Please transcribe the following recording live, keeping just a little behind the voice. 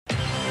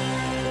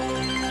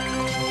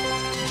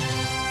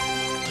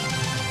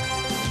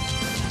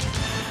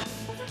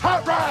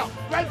Hot route!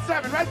 Red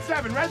 7, red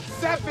 7, red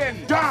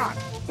 7! Don!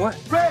 What?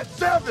 Red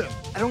 7!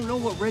 I don't know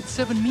what red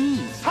 7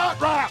 means. Hot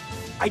route!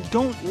 I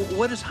don't.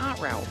 What is hot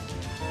route?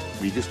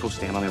 Will you just go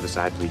stand on the other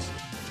side, please?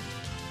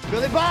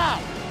 Billy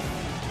Bob,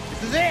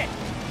 this is it.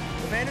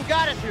 The man who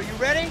got us here. You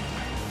ready?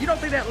 You don't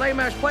think that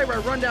lame-ass play where I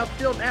run down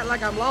field and act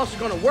like I'm lost is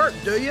gonna work,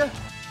 do you?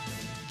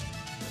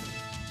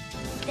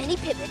 Then he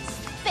pivots,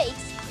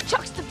 fakes,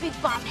 chucks the big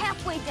bomb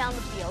halfway down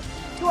the field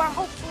to our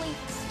hopefully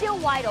still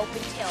wide-open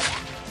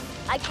tailback.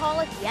 I call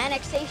it the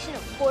annexation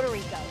of Puerto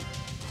Rico.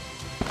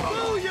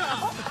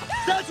 Booyah!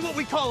 That's what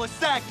we call a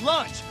sack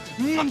lunch.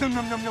 Nom, nom,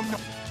 nom, nom, nom,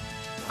 nom.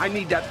 I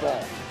need that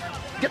ball.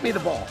 Get me the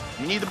ball.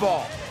 You need the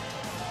ball.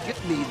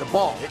 Get me the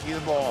ball. Get you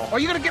the ball. Are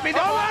you gonna get me the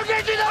ball? I'll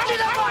get you the ball!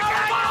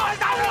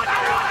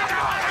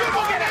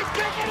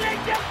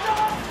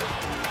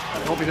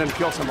 I hope he doesn't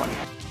kill somebody.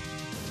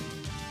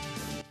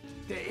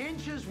 The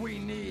inches we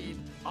need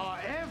are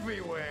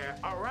everywhere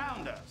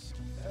around us.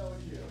 Hell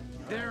yeah.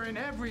 They're in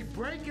every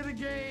break of the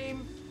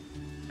game,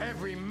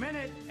 every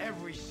minute,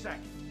 every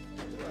second.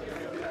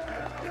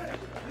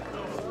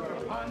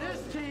 On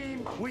this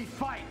team, we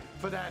fight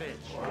for that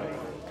inch.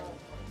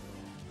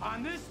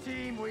 On this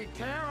team, we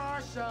tear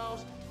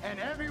ourselves and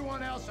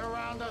everyone else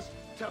around us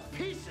to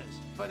pieces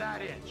for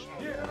that inch.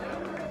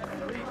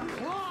 We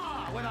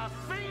claw with our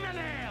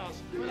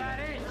fingernails for that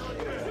inch.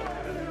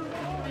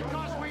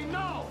 Because we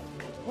know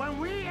when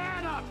we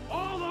add up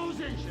all those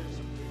inches,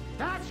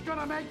 that's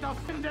gonna make the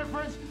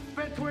difference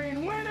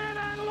between winning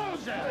and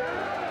losing.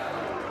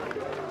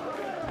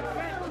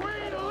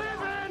 Between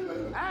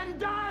living and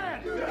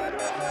dying.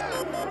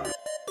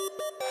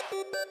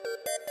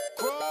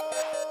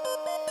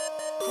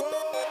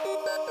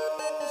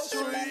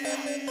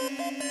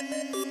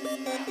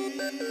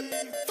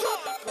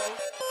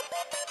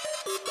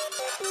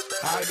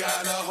 I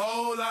got a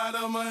whole lot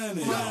of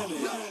money.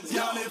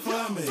 Y'all it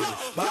for me.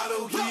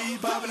 Bottle key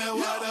popping that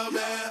water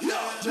bag.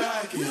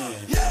 Jacking.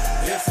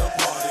 It's a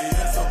party,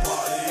 it's a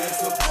party,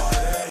 it's a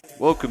party.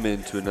 Welcome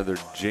into another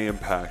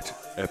jam-packed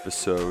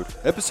episode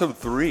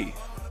 3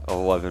 of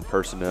 11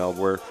 Personnel,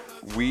 where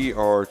we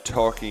are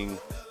talking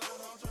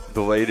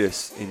the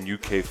latest in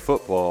UK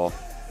football.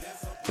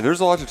 And there's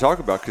a lot to talk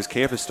about because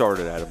camp has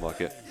started, Adam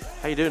Luckett.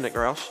 How you doing, Nick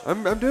Roush?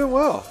 I'm doing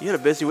well. You had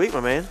a busy week,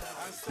 my man.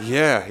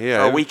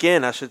 Yeah. Or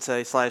weekend, I should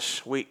say,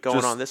 / week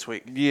going on this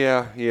week.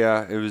 Yeah.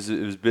 It was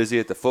busy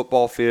at the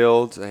football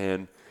fields,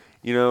 and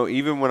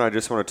even when I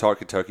just want to talk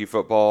Kentucky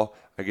football,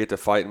 I get to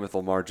fighting with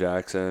Lamar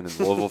Jackson, and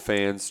Louisville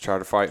fans try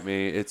to fight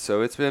me. It's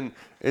been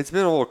a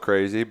little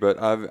crazy,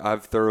 but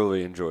I've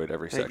thoroughly enjoyed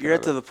every second. You're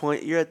at the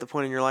point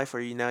in your life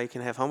where you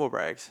can have humble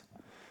brags.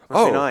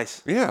 Must be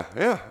nice. Yeah.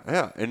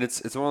 And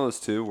it's one of those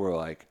two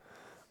where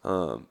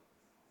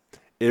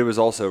it was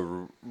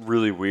also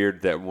really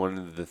weird that one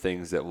of the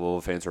things that Louisville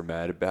fans were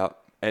mad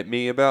at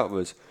me about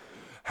was,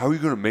 how are you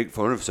going to make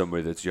fun of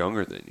somebody that's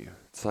younger than you?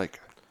 It's like,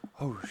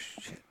 oh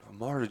shit,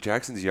 Lamar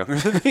Jackson's younger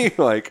than me.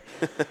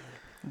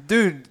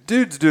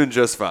 Dude's doing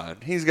just fine.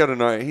 He's got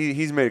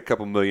he's made a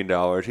couple $1 million.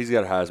 He's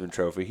got a Heisman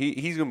Trophy.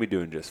 He's going to be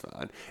doing just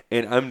fine.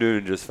 And I'm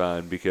doing just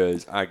fine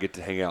because I get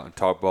to hang out and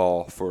talk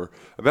ball for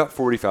about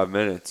 45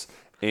 minutes.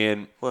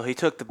 And well, he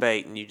took the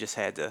bait, and you just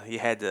had to. You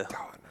had to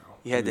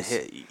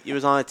hit. It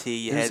was on a tee.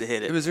 You had to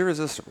hit it. It was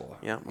irresistible.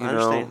 Yeah, I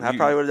understand. I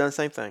probably would have done the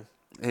same thing.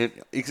 And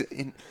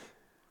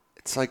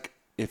it's like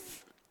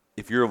if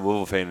you're a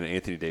Louisville fan and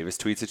Anthony Davis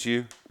tweets at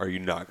you, are you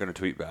not going to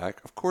tweet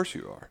back? Of course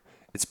you are.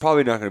 It's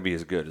probably not going to be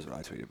as good as what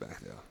I tweeted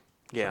back, though.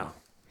 Yeah.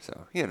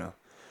 So Well,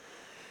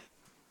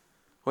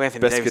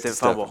 Anthony Davis didn't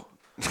fumble.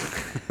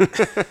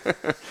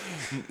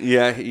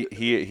 Yeah,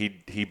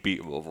 he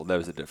beat Louisville. That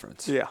was the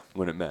difference. Yeah.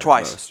 When it mattered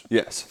Twice. most.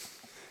 Yes.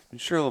 I'm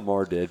sure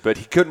Lamar did, but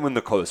he couldn't win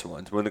the close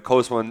ones. When it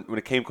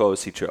came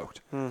close, he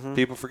choked. Mm-hmm.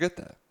 People forget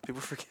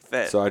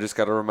that. So I just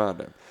got to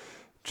remind him.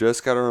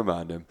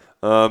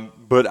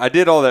 But I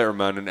did all that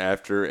reminding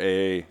after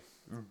a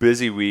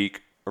busy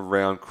week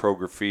around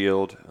Kroger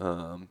Field,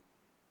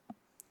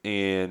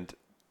 and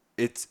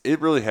it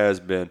really has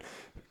been,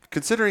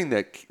 considering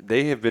that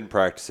they have been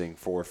practicing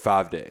for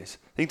 5 days.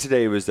 I think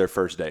today was their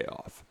first day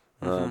off.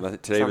 Mm-hmm. I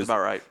think today Sounds about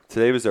right.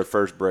 Today was their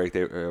first break.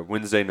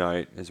 Wednesday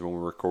night is when we're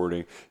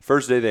recording.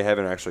 First day they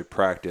haven't actually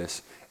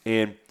practiced.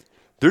 And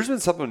there's been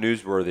something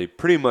news where they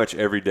pretty much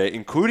every day,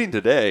 including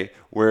today,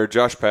 where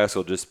Josh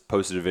Paschal just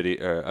posted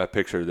a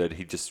picture that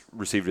he just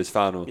received his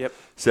final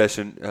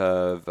session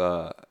of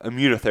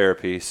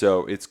immunotherapy.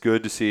 So it's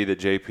good to see that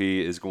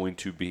JP is going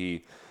to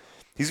be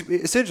 – he's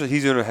going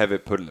to have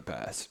it put in the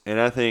past. And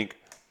I think,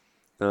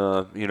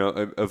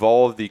 of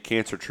all of the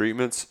cancer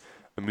treatments –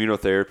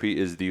 immunotherapy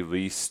is the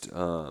least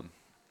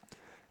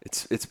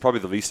it's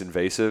probably the least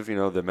invasive, the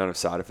amount of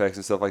side effects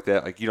and stuff like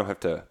that. Like, you don't have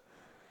to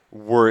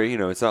worry,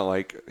 it's not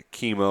like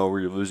chemo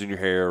where you're losing your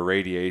hair or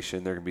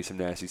radiation. There can be some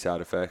nasty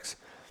side effects.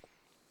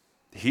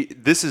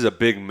 This is a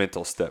big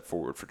mental step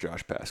forward for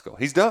Josh Paschal.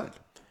 He's done.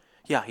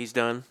 Yeah, he's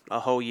done a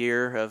whole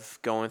year of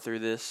going through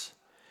this.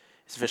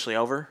 It's officially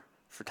over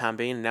for time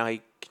being, and now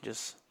he can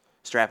just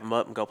strap him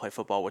up and go play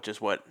football, which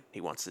is what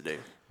he wants to do.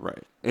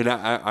 Right. And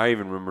I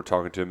even remember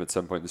talking to him at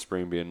some point in the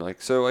spring being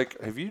like, so, like,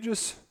 are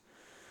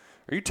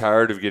you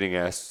tired of getting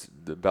asked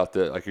about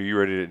the, like, are you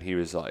ready to, and he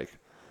was like,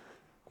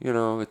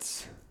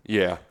 it's,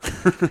 yeah.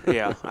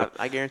 Yeah,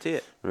 I guarantee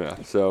it.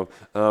 Yeah, so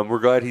we're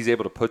glad he's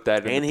able to put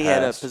that in And the he past.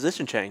 had a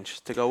position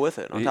change to go with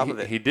it on top of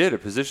it. He did, a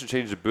position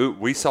change to boot.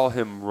 We saw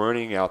him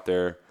running out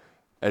there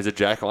as a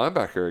jack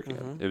linebacker again.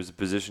 Mm-hmm. It was a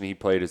position he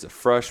played as a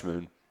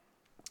freshman.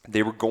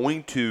 They were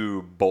going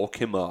to bulk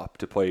him up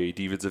to play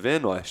defensive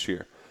end last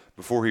year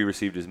before he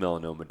received his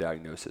melanoma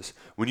diagnosis.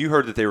 When you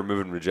heard that they were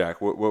moving him to jack,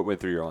 what went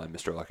through your mind,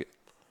 Mr. Luckett?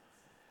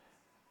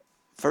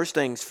 First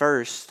things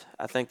first,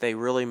 I think they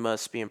really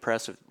must be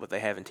impressed with what they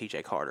have in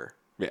T.J. Carter.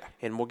 Yeah.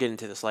 And we'll get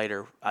into this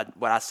later.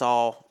 What I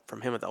saw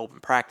from him at the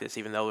open practice,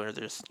 even though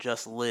they're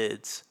just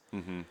lids,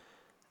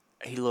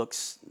 he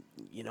looks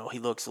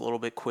a little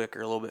bit quicker,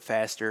 a little bit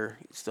faster.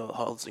 He still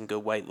holds in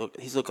good weight.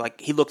 He looks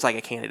like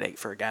a candidate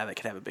for a guy that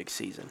could have a big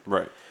season.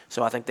 Right.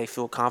 So I think they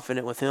feel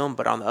confident with him.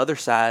 But on the other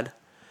side,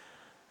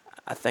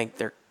 I think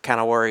they're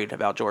kind of worried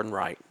about Jordan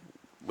Wright.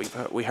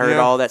 We heard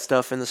all that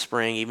stuff in the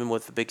spring. Even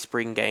with the big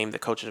spring game, the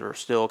coaches were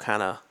still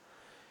kind of,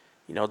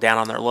 down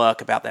on their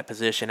luck about that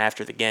position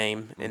after the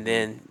game. And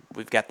then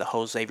we've got the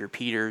whole Xavier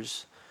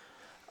Peters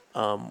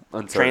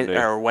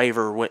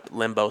waiver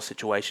limbo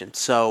situation.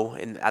 So,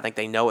 and I think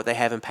they know what they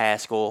have in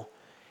Pascal,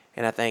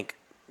 and I think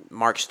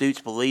Mark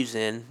Stoops believes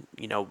in,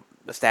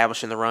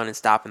 establishing the run and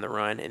stopping the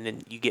run. And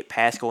then you get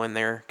Pascal in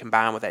there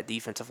combined with that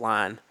defensive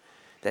line.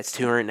 That's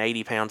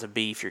 280 pounds of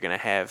beef you're going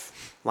to have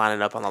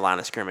lining up on the line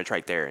of scrimmage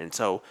right there. And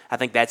so I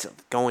think that's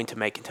going to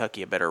make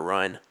Kentucky a better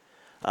run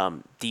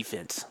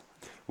defense.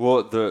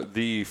 Well,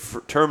 the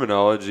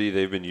terminology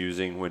they've been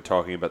using when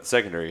talking about the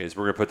secondary is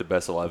we're going to put the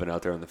best 11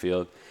 out there on the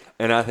field.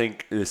 And I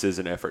think this is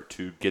an effort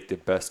to get the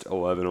best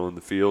 11 on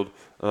the field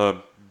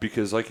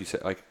because, like you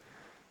said, like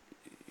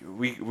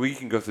we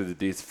can go through the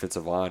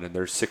defensive line and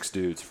there's 6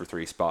 dudes for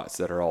 3 spots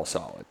that are all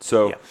solid.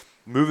 So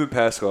moving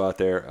Pascal out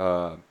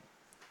there,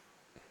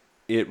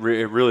 it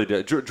really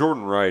does.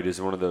 Jordan Wright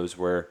is one of those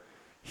where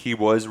he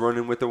was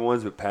running with the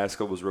ones, but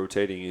Pascal was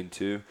rotating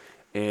into.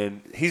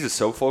 And he's a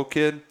SoFlo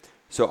kid,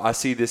 so I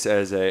see this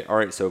as all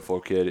right,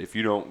 SoFlo kid, if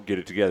you don't get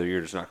it together,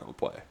 you're just not going to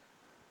play.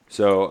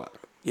 So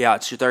yeah,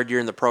 it's your 3rd year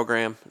in the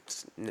program.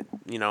 It's,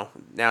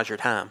 now's your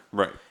time.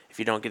 Right. If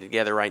you don't get it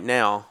together right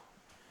now,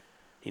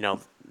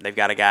 they've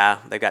got a guy.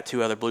 They've got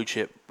 2 other blue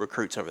chip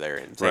recruits over there,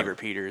 and Xavier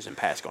Peters and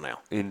Pascal now.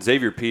 And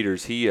Xavier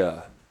Peters, he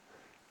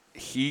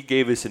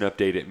gave us an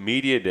update at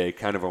Media Day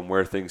kind of on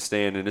where things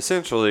stand. And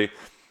essentially,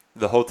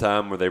 the whole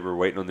time where they were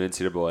waiting on the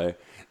NCAA,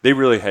 they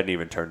really hadn't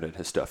even turned in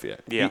his stuff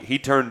yet. Yeah. He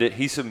turned it.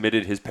 He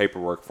submitted his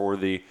paperwork for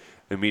the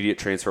immediate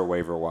transfer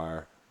waiver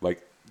wire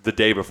like the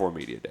day before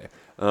Media Day.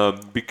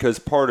 Because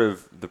part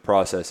of the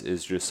process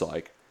is just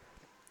like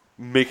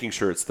making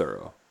sure it's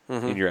thorough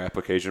in your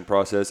application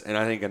process. And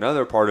I think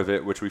another part of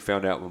it, which we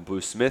found out when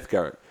Blue Smith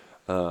got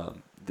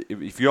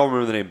if you all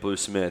remember the name Blue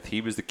Smith,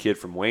 he was the kid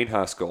from Wayne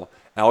High School,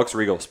 Alex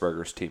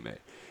Riegelsberger's teammate.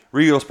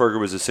 Riegelsberger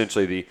was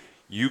essentially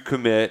you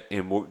commit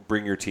and we'll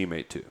bring your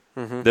teammate too.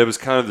 That was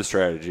kind of the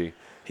strategy.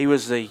 He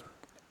was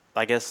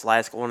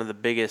one of the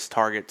biggest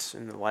targets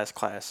in the last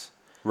class.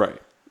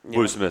 Right.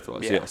 Blue Smith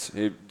was, yes.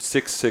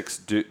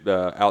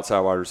 6'6" outside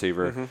wide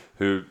receiver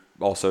who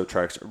also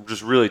tracks,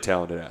 just really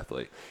talented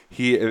athlete.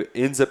 He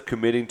ends up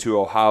committing to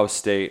Ohio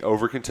State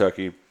over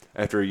Kentucky.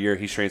 After a year,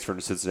 he's transferred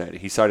to Cincinnati.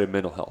 He cited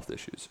mental health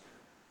issues.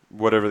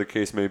 Whatever the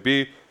case may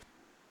be,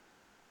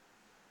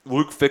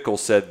 Luke Fickell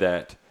said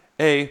that,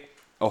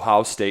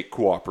 Ohio State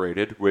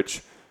cooperated,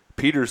 which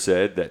Peter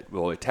said that,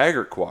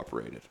 Taggart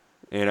cooperated.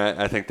 And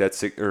I think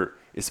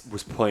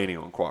was planning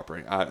on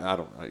cooperating. I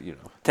don't know,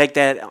 Take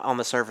that on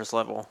the surface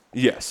level.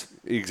 Yes,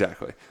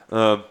 exactly.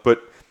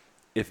 But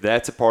if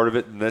that's a part of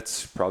it, then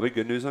that's probably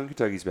good news on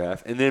Kentucky's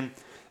behalf. And then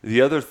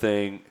the other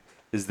thing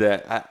is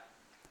that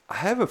I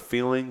have a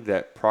feeling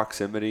that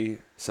proximity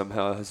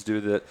somehow has to do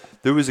with it.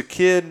 There was a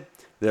kid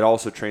that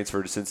also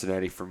transferred to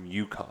Cincinnati from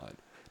UConn.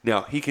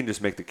 Now, he can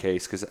just make the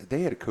case because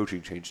they had a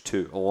coaching change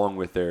too, along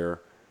with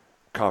their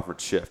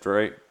conference shift,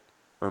 right?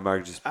 Or am I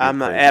just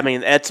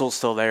Etzel's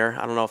still there.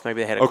 I don't know if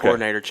maybe they had a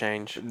coordinator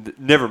change.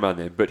 Never mind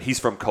then, but he's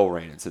from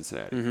Colerain in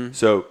Cincinnati.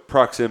 So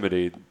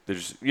proximity, they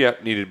just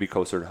needed to be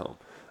closer to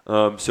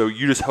home. So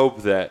you just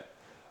hope that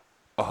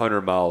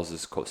 100 miles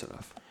is close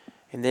enough.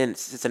 And then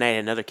Cincinnati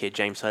had another kid,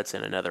 James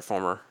Hudson, another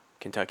former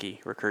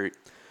Kentucky recruit,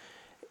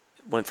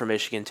 went from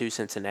Michigan to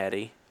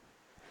Cincinnati.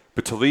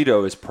 But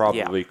Toledo is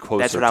probably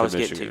closer that's what I was to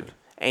Michigan. getting to.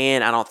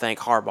 And I don't think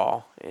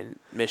Harbaugh and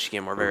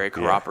Michigan were very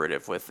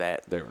cooperative with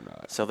that. They were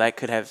not. So that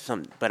could have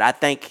some. But I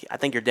think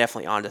you're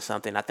definitely onto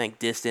something. I think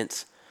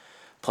distance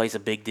plays a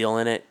big deal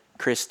in it.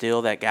 Chris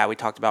Steele, that guy we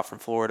talked about from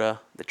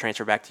Florida, that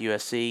transferred back to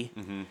USC,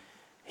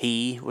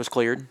 he was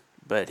cleared,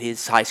 but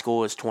his high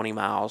school is 20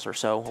 miles or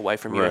so away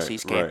from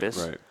USC's campus.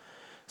 Right.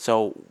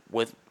 So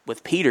with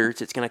with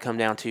Peters, it's going to come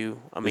down to,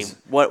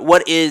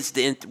 what is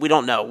we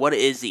don't know. What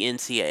is the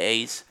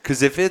NCAA's?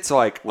 Because if it's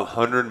like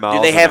 100 miles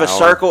Do they have an a hour,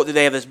 circle? Do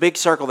they have this big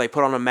circle they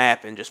put on a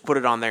map and just put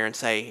it on there and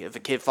say, if a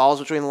kid falls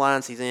between the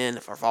lines, he's in.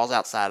 If he falls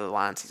outside of the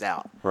lines, he's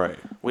out. Right.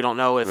 We don't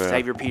know if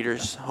Xavier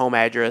Peters' home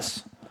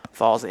address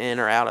falls in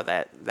or out of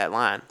that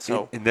line.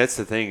 So and that's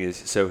the thing is,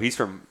 so he's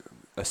from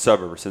a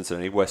suburb of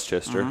Cincinnati,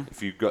 Westchester.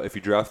 Mm-hmm. If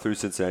you drive through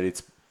Cincinnati,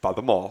 it's by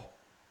the mall.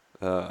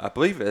 I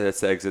believe that's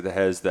the exit that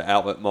has the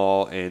outlet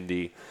mall and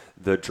the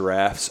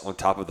giraffes on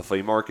top of the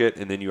flea market,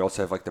 and then you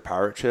also have like the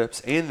pirate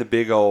ships and the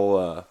big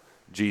old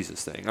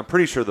Jesus thing. I'm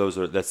pretty sure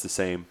that's the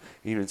same.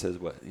 It even says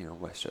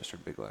Westchester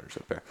in big letters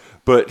up there.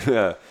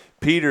 But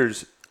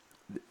Peters,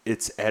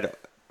 it's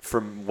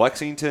from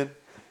Lexington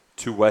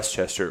to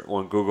Westchester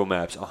on Google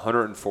Maps,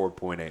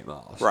 104.8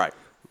 miles. Right.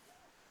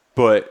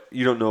 But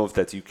you don't know if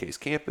that's UK's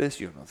campus.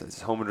 You don't know if that's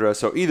his home address.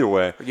 So either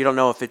way, you don't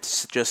know if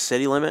it's just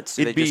city limits.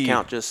 Do they just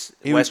count just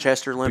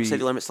Westchester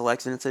city limits to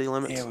Lexington city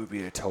limits? Yeah, it would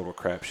be a total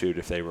crapshoot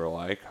if they were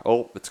like,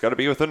 oh, it's got to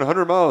be within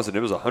 100 miles, and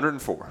it was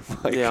 104.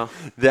 Yeah.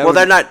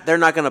 They're not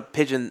going to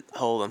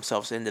pigeonhole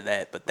themselves into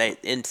that, but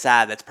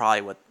inside that's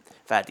probably what.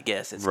 If I had to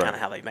guess, it's kind of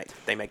how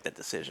they make that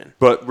decision.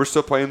 But we're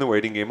still playing the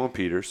waiting game on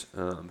Peters,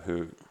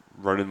 who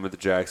running with the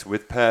Jacks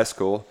with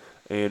Pascal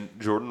and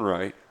Jordan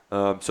Wright.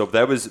 So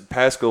that was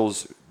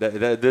Pascal's.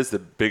 That is the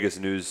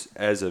biggest news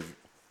as of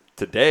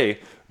today.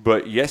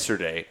 But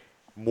yesterday,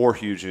 more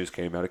huge news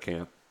came out of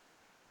camp.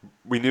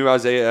 We knew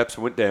Isaiah Epps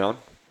went down,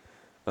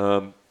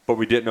 but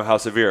we didn't know how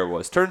severe it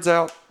was. Turns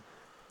out,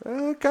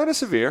 kind of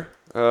severe.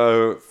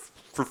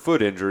 For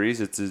foot injuries,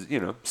 it's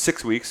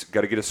 6 weeks.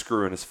 Got to get a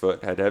screw in his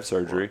foot. Had to have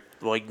surgery.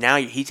 Well, now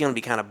he's going to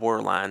be kind of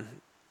borderline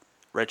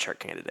redshirt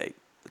candidate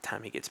the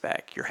time he gets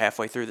back. You're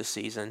halfway through the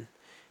season.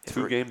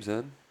 2 games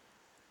in.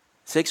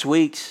 6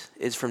 weeks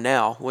is from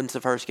now. When's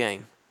the first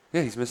game?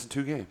 Yeah, he's missing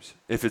 2 games.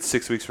 If it's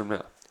 6 weeks from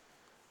now.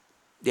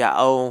 Yeah.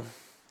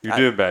 You're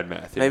doing bad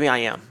math. Yeah. Maybe I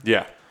am.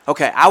 Yeah.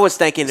 Okay, I was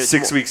thinking it's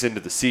 6 weeks into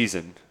the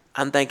season.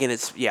 I'm thinking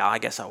I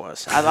guess I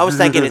was. I was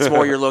thinking it's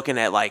more you're looking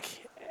at like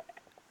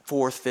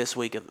fifth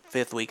week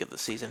of the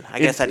season. I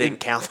guess I didn't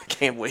count the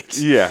game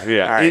weeks.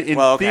 Yeah. All right. In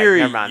well, okay. theory,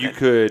 Never mind, you then.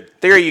 could.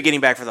 Theory, you're getting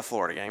back for the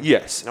Florida game.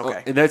 Yes.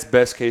 Okay. And that's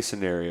best case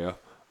scenario.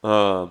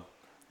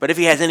 But if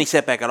he has any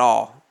setback at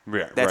all,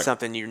 that's right.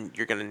 Something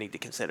you're going to need to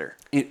consider.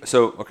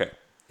 So, okay,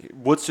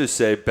 let's just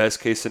say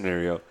best case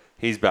scenario,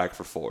 he's back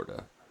for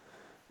Florida.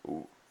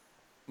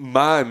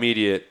 My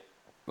immediate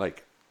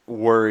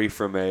worry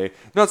from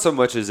not so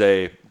much as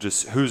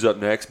just who's up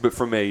next, but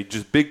from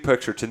just big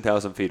picture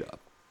 10,000 feet up.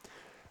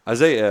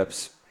 Isaiah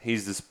Epps,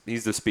 he's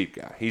the speed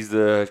guy. He's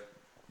the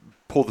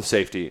pull the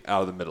safety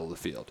out of the middle of the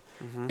field.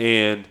 Mm-hmm.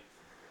 And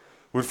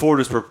when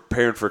Florida's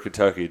preparing for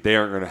Kentucky, they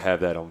aren't going to have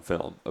that on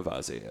film of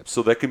Isaiah Epps.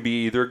 So that can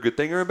be either a good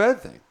thing or a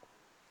bad thing.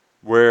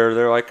 Where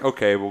they're like,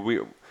 okay, well,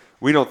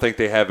 we don't think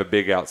they have a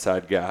big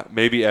outside guy.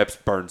 Maybe Epps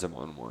burns him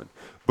on one.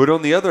 But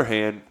on the other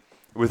hand,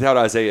 without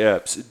Isaiah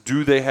Epps,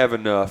 do they have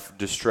enough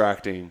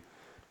distracting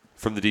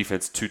from the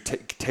defense to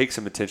take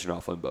some attention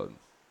off Lynn Bowden?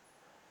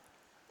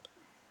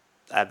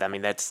 I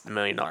mean, that's the $1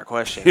 million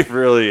question. It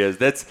really is.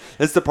 That's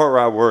the part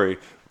where I worry.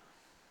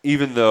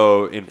 Even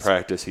though in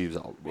practice Lynn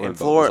Bowden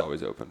was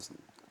always open.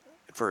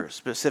 For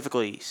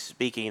specifically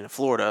speaking of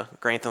Florida,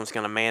 Grantham's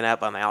going to man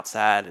up on the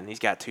outside, and he's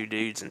got 2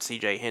 dudes, and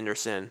C.J.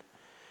 Henderson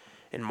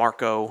and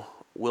Marco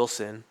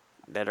Wilson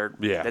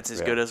that's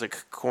as good as a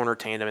corner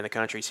tandem in the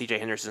country. C.J.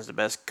 Henderson's the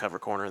best cover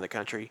corner in the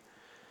country.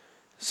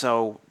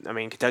 So, I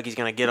mean, Kentucky's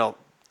going to get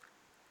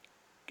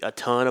a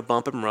ton of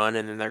bump and run,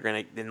 and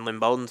then then Lynn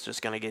Bowden's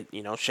just going to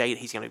get shade.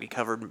 He's going to be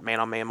covered man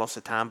on man most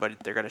of the time, but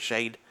they're going to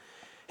shade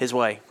his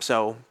way.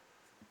 So,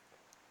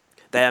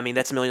 that's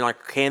 $1 million.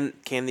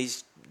 Can the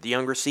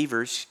young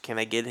receivers,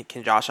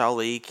 can Josh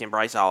Ali, can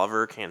Bryce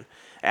Oliver, can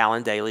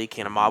Allen Daly,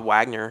 can Ahmad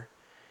Wagner?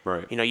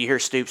 Right. You hear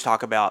Stoops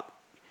talk about,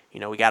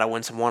 we got to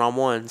win some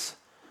one-on-ones.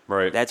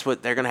 Right. That's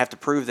what they're going to have to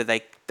prove,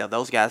 that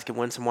those guys can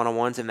win some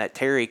one-on-ones, and that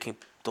Terry can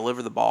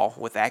deliver the ball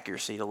with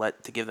accuracy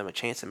to give them a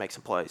chance to make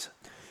some plays.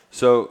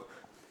 So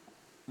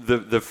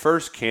the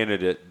first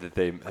candidate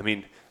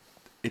that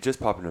it just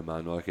popped into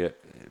my mind.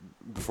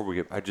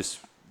 I just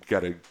got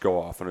to go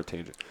off on a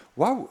tangent.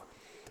 Why?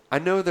 I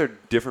know they're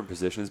different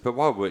positions, but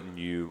why wouldn't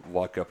you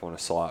lock up on a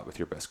slot with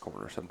your best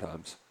corner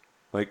sometimes?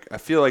 I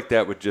feel like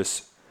that would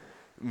just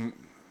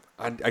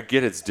I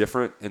get it's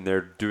different and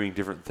they're doing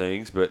different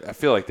things, but I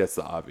feel like that's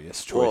the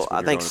obvious choice. Well,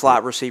 I think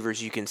slot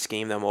receivers, you can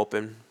scheme them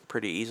open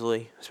pretty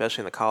easily,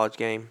 especially in the college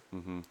game.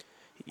 Mm-hmm.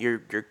 Your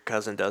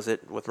cousin does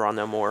it with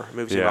Rondell Moore,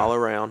 moves him all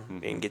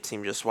around and gets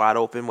him just wide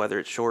open, whether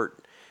it's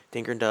short,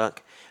 dink or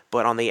dunk.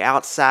 But on the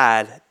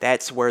outside,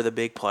 that's where the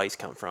big plays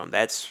come from.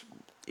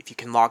 If you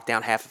can lock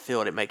down half the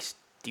field, it makes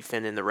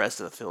defending the rest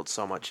of the field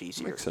so much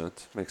easier.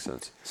 Makes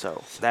sense.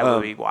 So that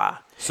would be why.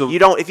 So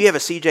if you have a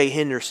C.J.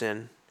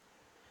 Henderson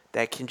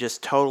that can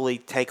just totally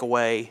take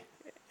away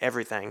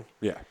everything.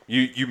 Yeah,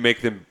 you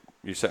make them.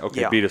 You say,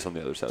 okay, beat us on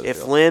the other side of the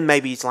field. If Lynn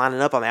maybe he's lining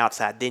up on the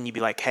outside, then you'd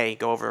be like, hey,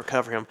 go over and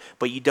cover him.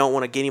 But you don't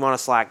want to get him on a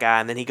slot guy,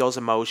 and then he goes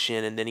in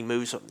motion, and then he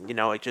moves.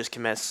 It just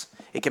can mess.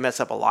 it can mess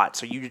up a lot.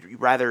 So you'd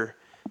rather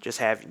just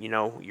have,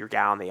 your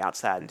guy on the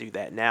outside and do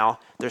that. Now,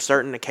 there's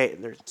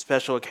there's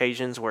special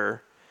occasions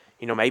where,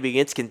 maybe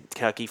against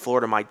Kentucky,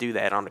 Florida might do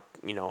that on,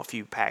 a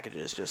few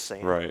packages, just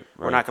saying. Right.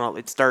 We're not going to –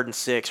 it's 3rd and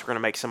 6. We're going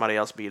to make somebody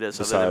else beat us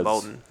other than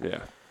Bolden.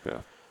 Yeah.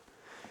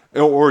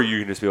 Or you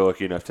can just be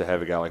lucky enough to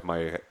have a guy like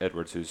Mike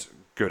Edwards who's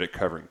good at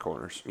covering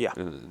corners. Yeah.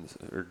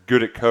 Or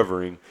good at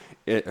covering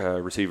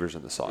receivers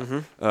in the slot.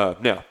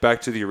 Now,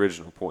 back to the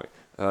original point.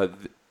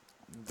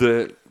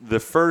 The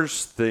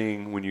first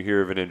thing when you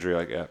hear of an injury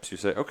like Epps, you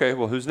say, okay,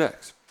 well, who's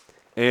next?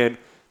 And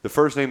the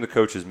first name the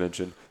coaches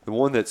mentioned, the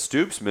one that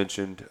Stoops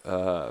mentioned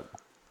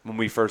when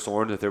we first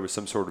learned that there was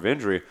some sort of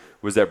injury,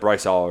 was that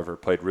Bryce Oliver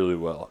played really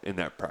well in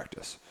that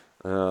practice.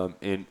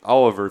 And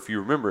Oliver, if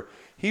you remember,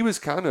 he was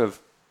kind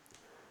of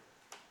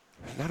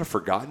not a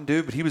forgotten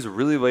dude, but he was a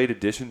really late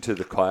addition to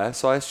the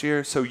class last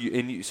year. So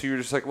you're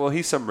just like, well,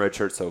 he's some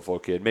redshirt sophomore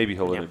kid. Maybe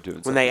he'll end up doing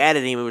something. When they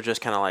added him, it was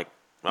just kind of like,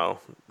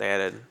 they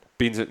added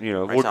beans,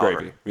 wood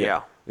gravy.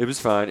 Yeah. It was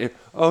fine.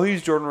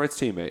 He's Jordan Wright's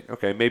teammate.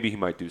 Okay, maybe he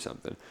might do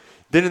something.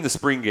 Then in the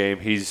spring game,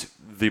 he's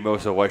the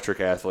most electric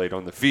athlete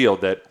on the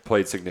field that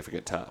played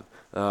significant time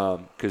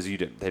because they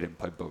didn't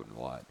play Bowden a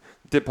lot.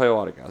 Did play a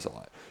lot of guys a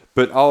lot.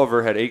 But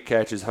Oliver had 8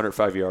 catches,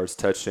 105 yards,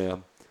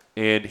 touchdown,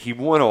 and he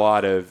won a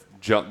lot of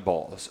jump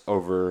balls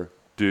over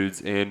dudes.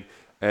 And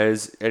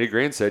as Eddie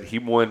Grant said, he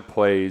won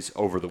plays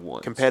over the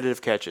ones. Competitive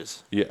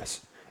catches.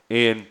 Yes.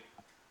 And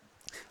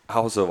I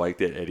also like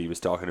that Eddie was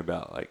talking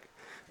about, like,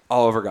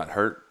 Oliver got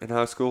hurt in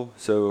high school,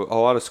 so a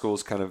lot of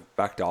schools kind of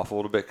backed off a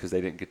little bit because they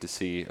didn't get to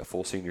see a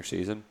full senior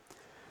season.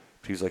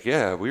 But he's like,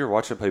 yeah, we were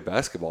watching him play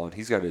basketball, and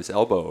he's got his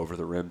elbow over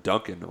the rim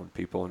dunking on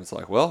people, and it's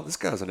like, well, this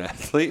guy's an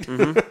athlete.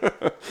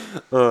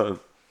 Mm-hmm.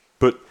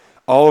 But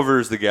Oliver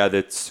is the guy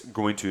that's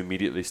going to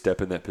immediately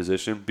step in that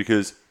position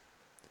because,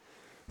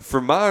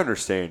 from my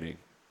understanding,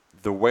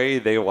 the way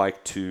they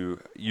like to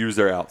use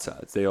their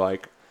outsides, they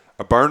like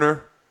a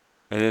burner,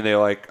 and then they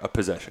like a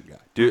possession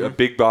guy, a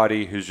big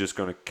body who's just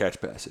going to catch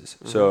passes.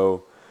 Mm-hmm.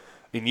 So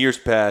in years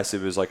past,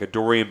 it was like a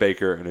Dorian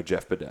Baker and a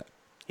Jeff Badet.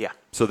 Yeah.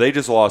 So they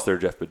just lost their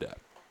Jeff Badet.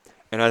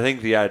 And I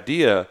think the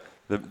idea,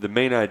 the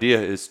main idea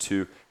is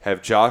to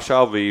have Josh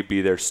Ali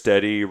be their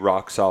steady,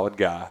 rock-solid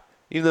guy,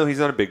 even though he's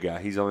not a big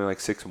guy. He's only like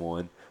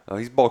 6'1".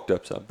 He's bulked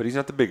up some, but he's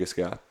not the biggest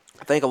guy.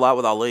 I think a lot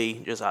with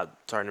Ali, You're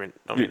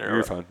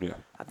fine, yeah.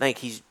 I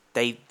think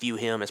they view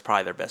him as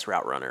probably their best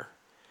route runner.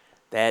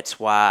 That's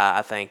why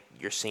I think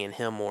you're seeing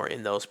him more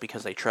in those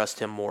because they trust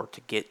him more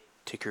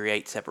to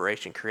create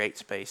separation, create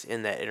space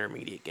in that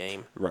intermediate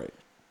game. Right.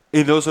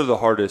 And those are the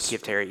hardest.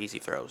 Give Terry easy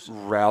throws.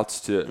 Routes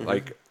to,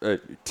 like, a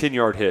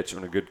 10-yard hitch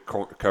on a good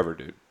cover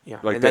dude. Yeah.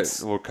 Like, and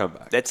that will come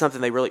back. That's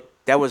something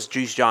that was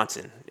Juice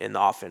Johnson in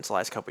the offense the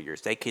last couple of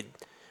years. They could,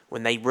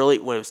 when it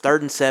was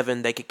 3rd and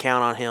 7, they could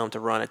count on him to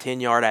run a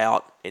 10-yard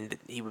out, and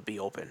he would be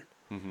open.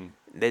 Mm-hmm.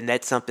 Then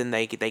that's something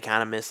they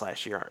kind of missed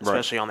last year,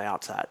 especially on the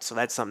outside. So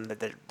that's something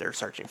that they're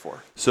searching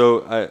for.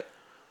 So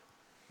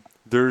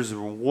there's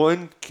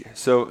one.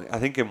 So I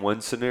think in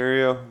one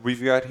scenario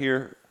we've got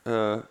here,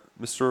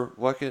 Mr.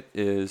 Luckett,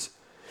 is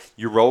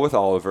you roll with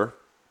Oliver,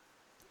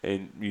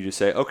 and you just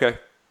say, okay,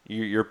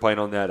 you're playing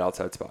on that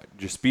outside spot.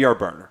 Just be our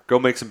burner. Go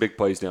make some big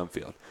plays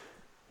downfield.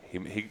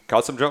 He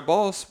caught some jump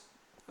balls.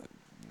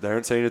 They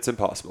aren't saying it's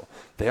impossible.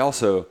 They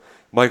also,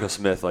 Michael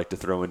Smith liked to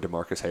throw in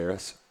DeMarcus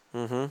Harris.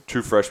 Mm-hmm.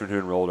 True freshman who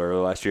enrolled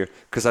early last year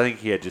because I think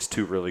he had just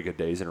 2 really good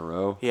days in a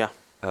row. Yeah.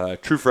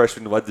 True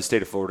freshman led the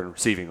state of Florida in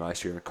receiving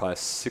last year in class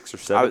 6 or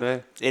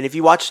 7A. And if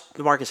you watch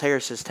DeMarcus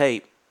Harris's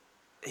tape,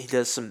 he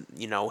does some,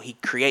 he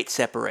creates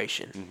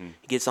separation. Mm-hmm.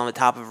 He gets on the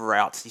top of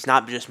routes. He's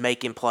not just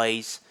making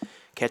plays,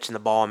 catching the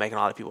ball and making a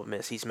lot of people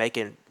miss. He's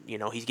making,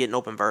 he's getting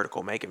open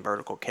vertical, making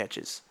vertical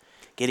catches,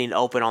 getting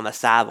open on the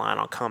sideline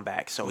on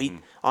comebacks. So he,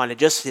 on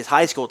just his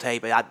high school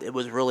tape, it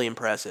was really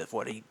impressive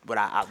what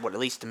at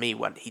least to me,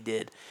 what he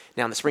did.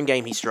 Now in the spring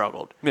game, he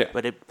struggled. Yeah.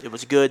 But it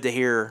was good to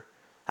hear,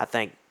 I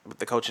think,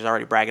 the coach is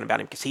already bragging about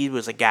him because he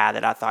was a guy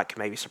that I thought could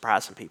maybe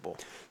surprise some people.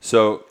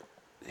 So,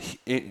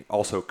 he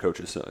also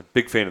coach's son.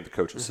 Big fan of the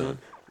coach's son.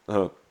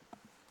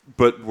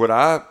 But what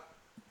I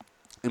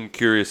am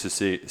curious to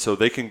see, so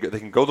they can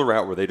go the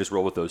route where they just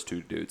roll with those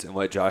 2 dudes and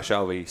let Josh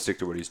Ali stick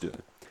to what he's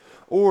doing.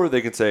 Or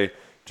they can say,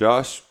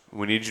 Josh,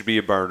 we need you to be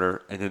a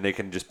burner, and then they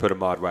can just put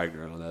Ahmad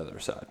Wagner on the other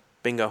side.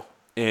 Bingo.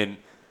 And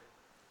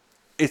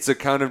it's a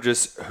kind of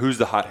just who's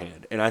the hot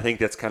hand. And I think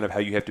that's kind of how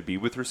you have to be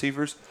with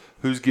receivers.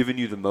 Who's given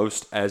you the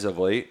most as of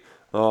late?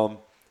 And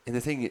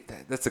the thing,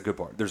 that's the good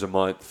part. There's a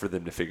month for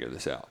them to figure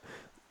this out.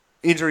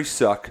 Injuries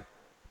suck,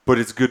 but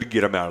it's good to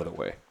get them out of the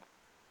way.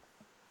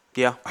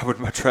 Yeah. I would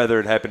much rather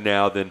it happen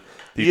now than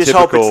the you hope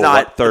it's typical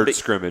not third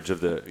scrimmage of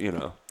the,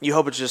 You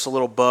hope it's just a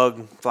little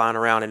bug flying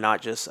around and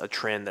not just a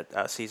trend,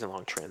 a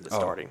season-long trend that's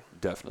starting.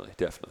 Definitely.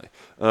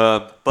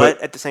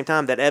 But at the same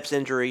time, that Epps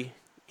injury,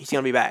 he's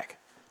going to be back.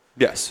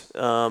 Yes.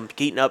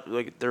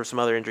 Keaton there were some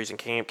other injuries in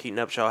camp. Keaton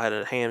Upshaw had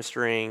a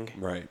hamstring.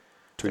 Right.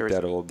 Tweak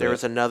that a little bit. There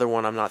was another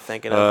one I'm not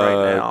thinking of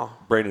right now.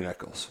 Brandon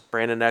Eccles.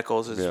 Brandon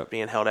Eccles is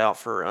being held out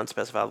for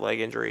unspecified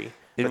leg injury.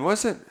 It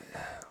wasn't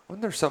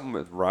Wasn't there something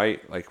with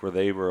Wright, like where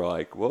they were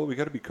like, well, we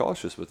got to be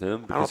cautious with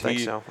him? I don't think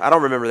so. I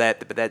don't remember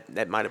that, but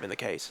that might have been the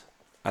case.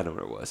 I don't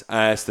know what it was.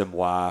 I asked them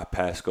why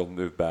Pascal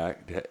moved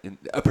back. And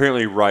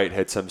apparently Wright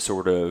had some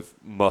sort of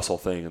muscle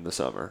thing in the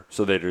summer.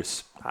 So they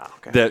just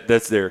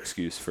that's their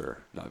excuse for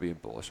not being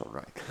bullish on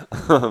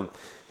Wright.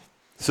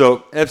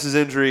 So Epps'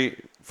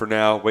 injury for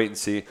now, wait and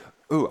see.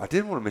 Ooh, I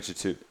did want to mention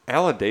too,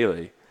 Alan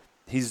Daly.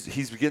 He's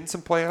getting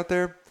some play out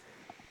there,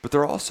 but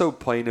they're also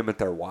playing him at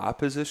their Y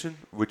position,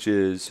 which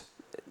is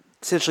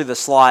essentially the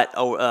slot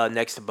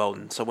next to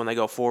Bowden. So when they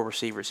go 4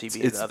 receivers, he'd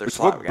be the other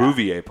slot guy. It's what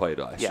Bouvier played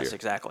last year. Yes,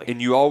 exactly.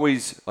 And you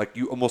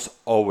almost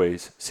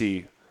always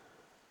see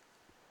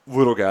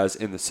little guys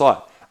in the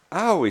slot.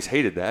 I always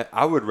hated that.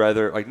 I would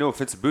rather, no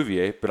offense to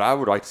Bouvier, but I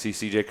would like to see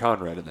C.J.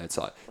 Conrad in that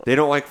slot. They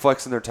don't like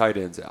flexing their tight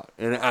ends out.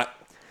 And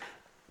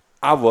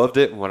I loved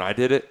it when I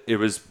did it. It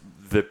was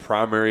the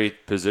primary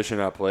position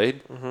I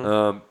played.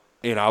 Mm-hmm.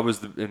 And I was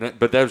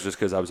but that was just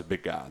because I was a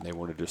big guy and they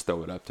wanted to just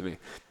throw it up to me.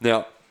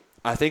 Now,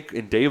 I think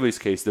in Daly's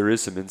case, there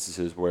is some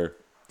instances where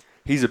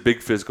he's a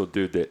big physical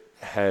dude that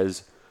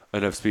has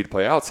enough speed to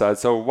play outside,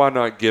 so why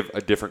not give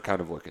a different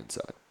kind of look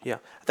inside? Yeah.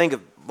 I think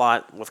a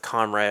lot with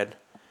Conrad,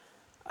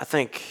 I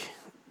think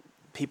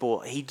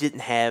he didn't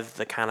have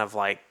the kind of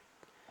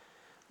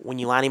when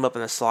you line him up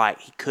in the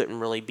slot, he couldn't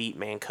really beat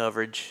man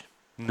coverage.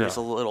 No. He was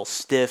a little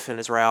stiff in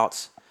his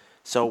routes.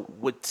 So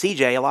with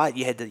CJ, a lot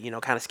you had to,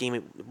 kind of scheme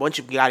it. Once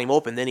you got him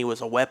open, then he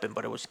was a weapon,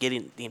 but it was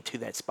getting him to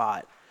that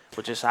spot,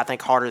 which is, I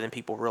think, harder than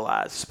people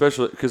realize.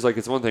 Especially because,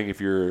 it's one thing if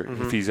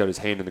he's got his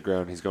hand in the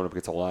ground, he's going up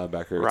against a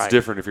linebacker. It's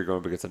different if you're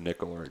going up against a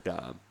nickel or a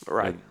dime.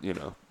 Right.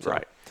 And,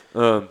 Right.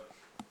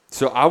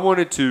 So I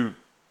wanted to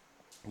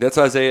 – that's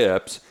Isaiah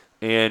Epps,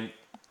 and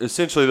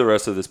essentially the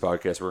rest of this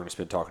podcast we're going to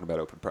spend talking about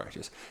open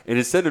practice. And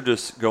instead of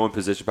just going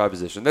position by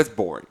position, that's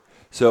boring.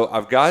 So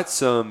I've got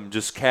some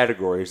just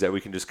categories that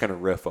we can just kind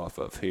of riff off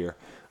of here.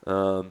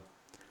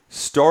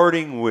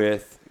 Starting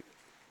with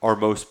our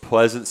most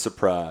pleasant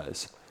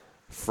surprise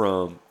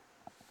from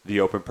the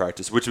open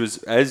practice, which was,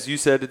 as you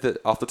said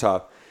off the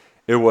top,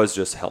 it was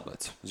just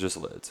helmets. It was just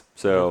lids.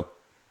 So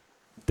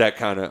that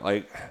kind of,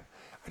 I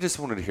just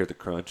wanted to hear the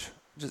crunch.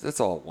 That's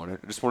all I wanted.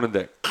 I just wanted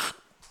that,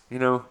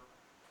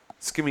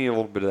 just give me a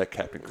little bit of that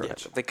Captain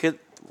Crunch. Yeah,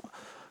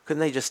 couldn't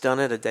they just done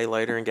it a day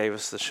later and gave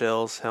us the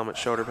shells, helmet,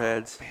 shoulder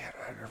pads? Man,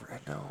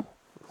 I know.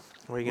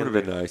 What are you would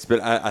have been nice, but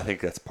I think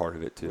that's part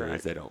of it too. Right.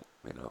 Is they don't,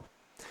 they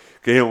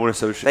don't want to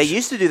associate. They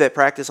used to do that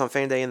practice on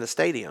fan day in the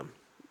stadium.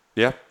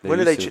 Yeah.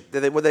 When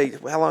did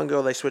how long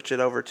ago they switched it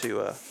over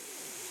to?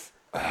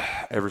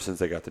 Ever since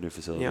they got the new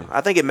facility. Yeah,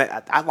 I think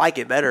I like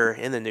it better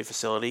in the new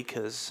facility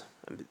because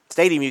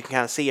stadium you can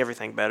kind of see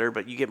everything better,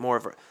 but you get more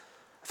of a.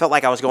 I felt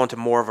like I was going to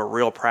more of a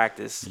real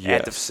practice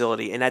at the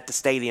facility, and at the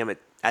stadium,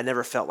 I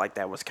never felt like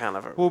that was kind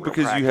of a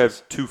because practice. You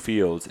have 2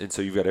 fields, and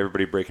so you've got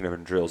everybody breaking up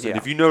in drills. Yeah. And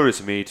if you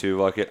notice me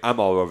too, I'm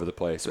all over the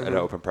place at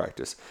open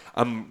practice.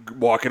 I'm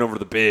walking over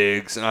the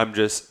bigs, and I'm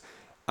just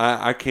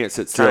I can't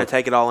sit still. Trying to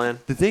take it all in.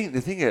 The thing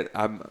that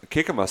I'm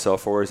kicking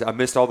myself for is I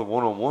missed all the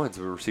one-on-ones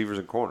with receivers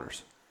and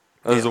corners.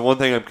 That was the one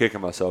thing I'm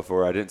kicking myself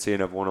for. I didn't see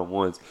enough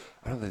one-on-ones.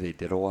 I don't think they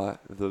did a lot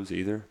of those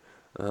either.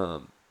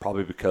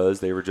 Probably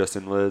because they were just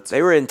in lids.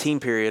 They were in team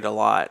period a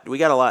lot. We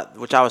got a lot,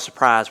 which I was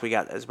surprised we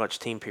got as much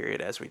team period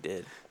as we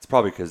did. It's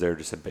probably because they were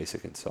just in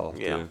basic install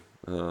too.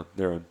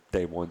 They're on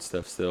day 1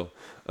 stuff still.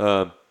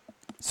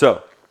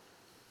 So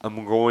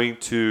I'm going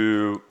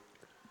to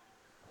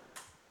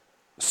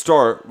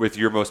start with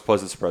your most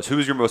pleasant surprise. Who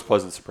was your most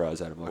pleasant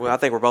surprise, Adam? Well, I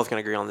think we're both going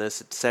to agree on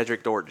this. It's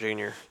Cedric Dort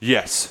Jr.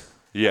 Yes.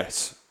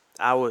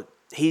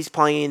 He's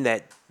playing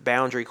that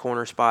boundary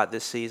corner spot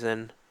this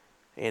season.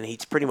 And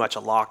he's pretty much a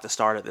lock to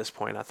start at this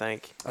point, I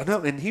think. I know,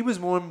 and he was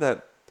one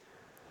that,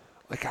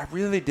 I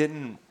really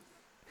didn't.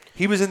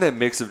 He was in that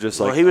mix of just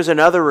Well, he was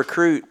another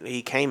recruit.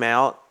 He came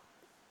out,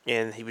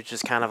 and he was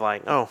just kind of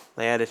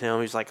they added him.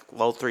 He was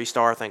low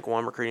 3-star. I think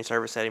one recruiting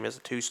service had him as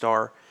a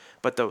 2-star.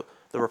 But the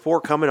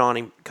report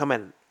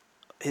coming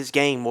his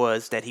game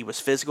was that he was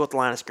physical at the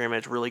line of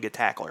scrimmage, really good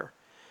tackler.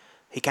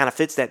 He kind of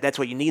fits that. That's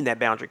what you need in that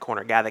boundary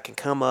corner, a guy that can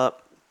come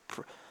up,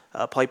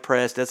 play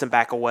press, doesn't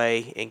back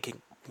away, and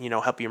can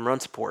help you in run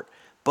support.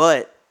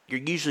 But you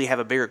usually have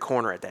a bigger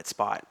corner at that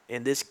spot.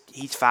 And he's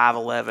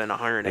 5'11",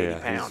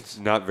 180 pounds.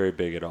 He's not very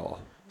big at all.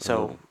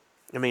 So,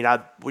 I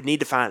would need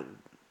to find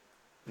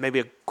maybe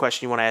a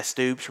question you want to ask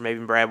Stoops or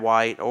maybe Brad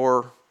White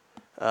or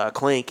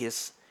Klink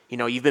is,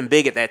 you've been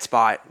big at that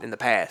spot in the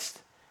past.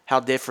 How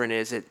different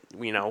is it,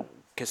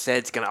 because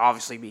Ced's going to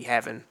obviously be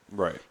having,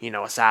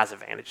 a size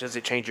advantage. Does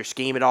it change your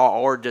scheme at all,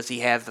 or does he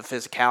have the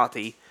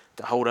physicality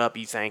to hold up,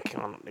 you think,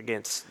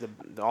 against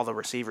all the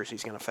receivers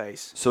he's going to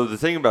face? So the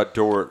thing about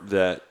Dort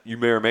that you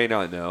may or may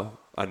not know,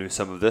 I knew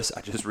some of this.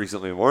 I just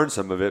recently learned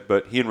some of it,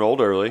 but he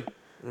enrolled early,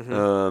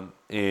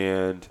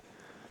 and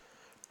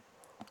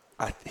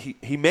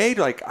he made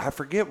I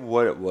forget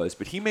what it was,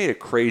 but he made a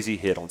crazy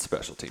hit on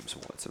special teams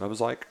once, and I was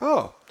like,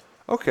 oh,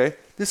 okay,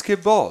 this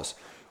kid balls.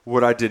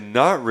 What I did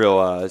not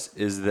realize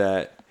is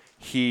that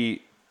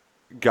he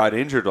got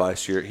injured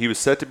last year. He was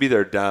set to be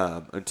their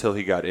dime until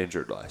he got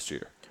injured last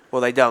year.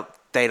 Well, they don't.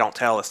 they don't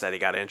tell us that he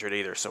got injured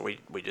either, so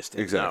we just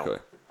didn't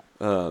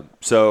know.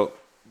 So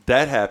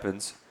that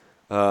happens,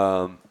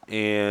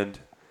 and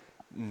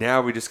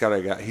now we just got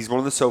a guy. He's one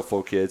of the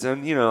SoFlo kids,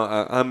 and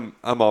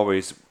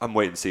I'm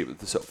waiting to see it with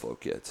the SoFlo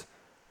kids,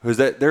 because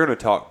they're going to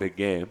talk big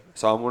game.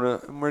 So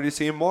I'm ready to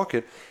see him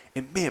walking.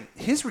 And man,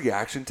 his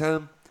reaction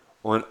time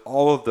on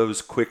all of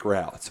those quick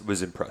routes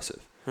was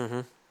impressive.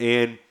 Mm-hmm.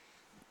 And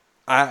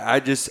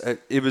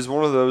it was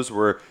one of those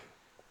where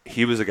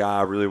he was a guy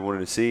I really wanted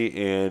to see,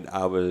 and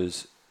I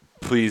was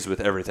pleased with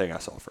everything I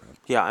saw from him.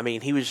 Yeah, I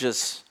mean, he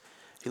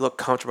looked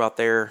comfortable out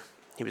there.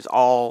 He was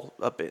all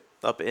up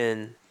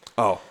in.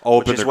 Oh,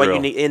 all up in the grill. Which is what you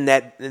need in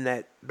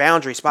that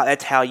boundary spot.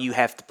 That's how you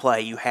have to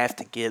play. You have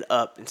to get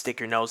up and stick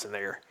your nose in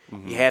there.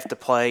 Mm-hmm. You have to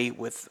play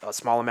with a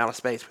small amount of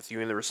space with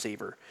you and the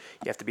receiver.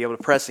 You have to be able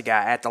to press the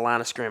guy at the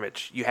line of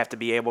scrimmage. You have to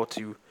be able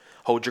to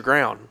hold your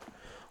ground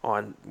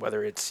on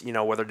whether it's,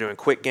 whether doing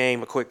quick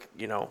game, a quick,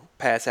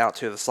 pass out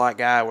to the slot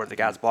guy where the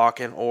guy's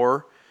blocking,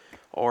 or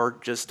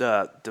just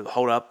to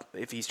hold up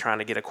if he's trying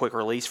to get a quick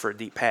release for a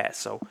deep pass.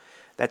 So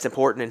that's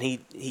important, and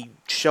he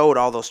showed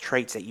all those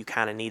traits that you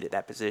kind of need at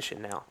that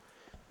position now.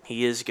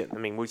 He is good. I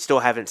mean, we still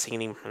haven't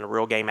seen him in a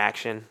real game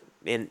action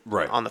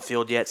on the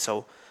field yet,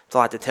 so it's a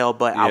lot to tell.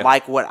 But yeah. I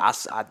like what I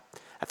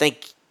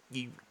think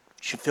you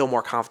should feel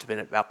more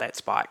confident about that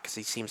spot because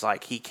he seems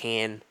like he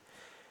can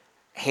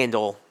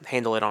handle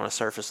it on a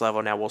surface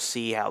level. Now we'll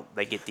see how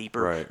they get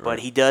deeper. Right. But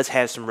he does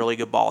have some really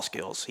good ball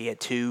skills. He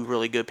had 2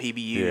 really good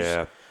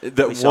PBUs.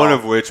 Yeah. One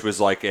of which was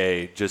like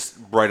just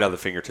right out of the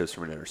fingertips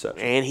from an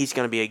interception. And he's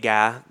going to be a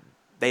guy.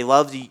 They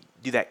love to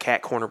do that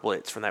cat corner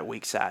blitz from that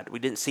weak side. We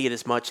didn't see it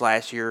as much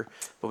last year,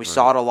 but we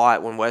saw it a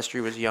lot when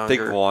Westry was younger. I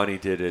think Lonnie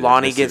did it.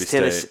 Lonnie against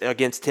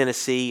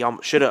Tennessee. I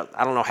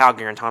don't know how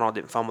Garantano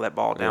didn't fumble that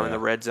ball down in the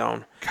red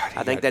zone. God,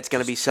 I think that's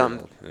going to be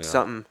something.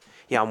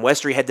 Yeah, and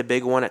Westry had the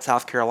big one at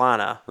South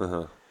Carolina.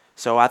 Uh-huh.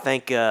 So I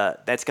think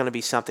that's going to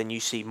be something you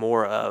see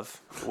more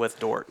of with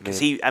Dort because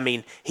he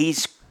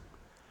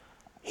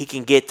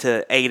can get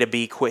to A to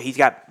B quick. He's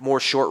got more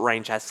short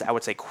range, I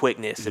would say,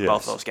 quickness than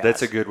both those guys.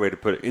 That's a good way to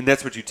put it. And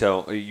that's what you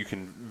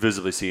can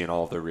visibly see in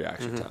all of their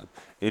reaction time.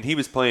 And he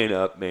was playing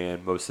up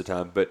man most of the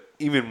time, but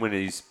even when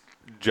he's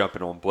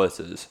jumping on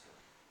blitzes,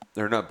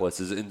 they're not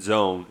blitzes, in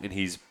zone, and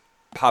he's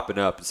popping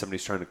up and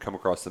somebody's trying to come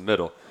across the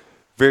middle,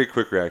 very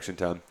quick reaction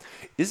time.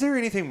 Is there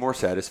anything more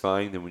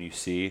satisfying than when you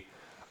see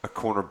a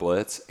corner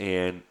blitz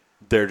and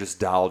they're just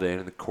dialed in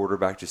and the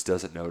quarterback just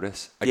doesn't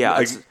notice?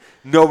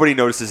 Nobody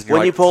notices.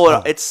 When you pull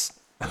it,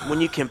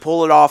 when you can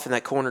pull it off and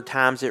that corner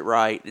times it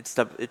right, it's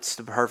the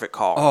perfect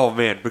call. Oh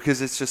man,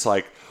 because it's just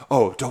like,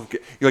 don't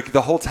get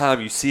the whole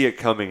time you see it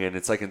coming and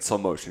it's like in slow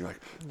motion. You're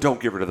like, don't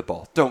get rid of the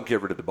ball, don't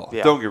get rid of the ball,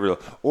 don't get rid of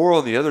it. Or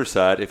on the other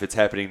side, if it's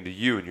happening to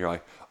you and you're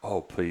like,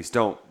 oh please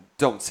don't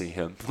see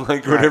him.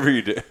 Like whatever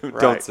you do,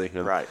 don't see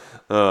him. Right.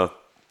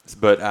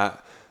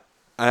 But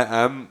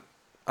I'm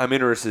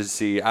interested to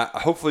see.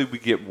 Hopefully, we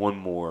get one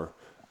more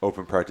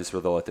open practice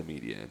where they'll let the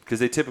media in because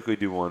they typically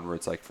do one where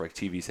it's like for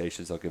TV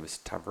stations they'll give us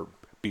time for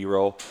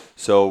B-roll.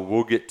 So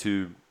we'll get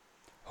to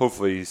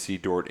hopefully see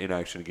Dort in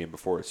action again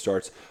before it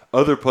starts.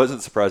 Other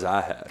pleasant surprise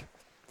I had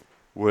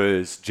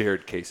was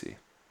Jared Casey.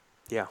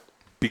 Yeah,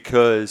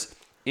 because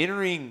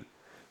entering,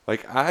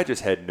 I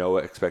just had no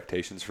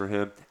expectations for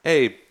him.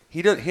 He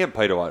hadn't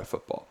played a lot of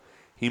football.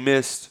 He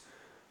missed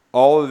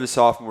all of his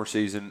sophomore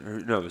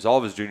season. It was all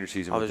of his junior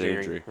season with the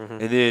injury. Mm-hmm.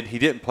 And then he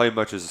didn't play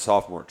much as a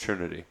sophomore at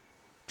Trinity.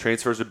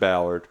 Transfers to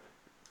Ballard.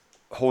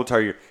 Whole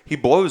entire year. He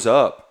blows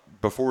up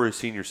before his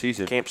senior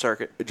season. Camp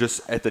circuit.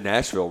 Just at the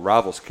Nashville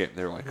Rivals camp.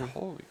 They're like,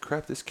 holy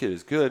crap, this kid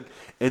is good.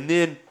 And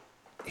then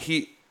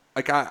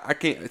I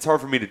can't, it's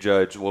hard for me to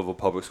judge Louisville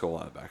Public School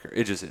linebacker.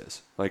 It just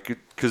is.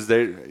 Because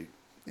the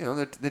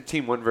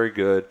team wasn't very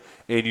good.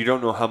 And you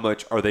don't know how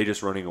much are they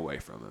just running away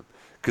from him.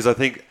 Because I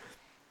think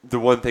the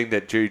one thing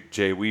that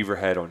Jay Weaver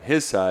had on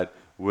his side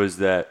was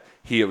that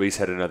he at least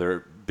had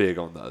another big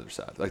on the other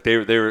side. They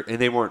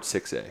weren't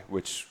 6A,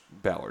 which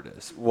Ballard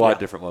is. A lot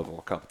different level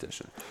of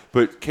competition.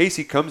 But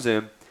Casey comes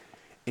in,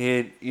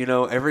 and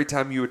every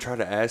time you would try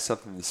to ask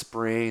something in the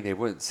spring, they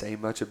wouldn't say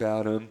much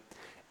about him.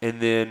 And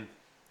then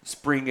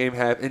spring game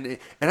happened,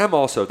 and I'm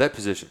also that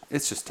position.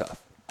 It's just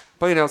tough.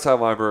 Playing outside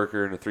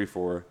linebacker in a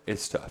 3-4,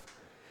 it's tough.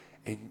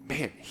 And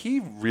man, he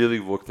really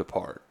looked the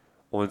part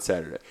on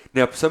Saturday.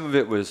 Now, some of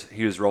it was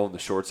he was rolling the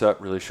shorts up,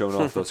 really showing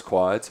off those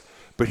quads,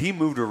 but he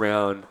moved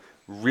around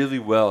really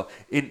well.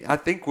 And I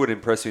think what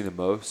impressed me the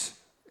most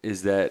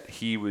is that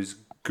he was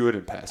good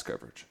in pass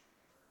coverage.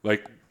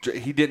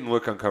 He didn't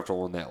look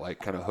uncomfortable in that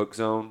kind of hook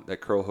zone, that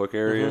curl hook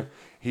area.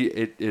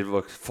 Mm-hmm. It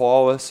looked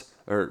flawless,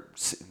 or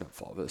not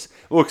flawless.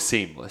 It looked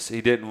seamless. He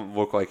didn't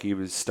look like he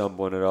was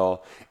stumbling at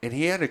all, and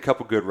he had a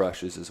couple good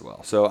rushes as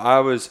well. So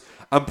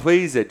I'm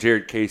pleased that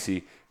Jared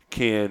Casey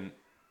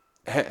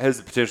has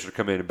the potential to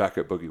come in and back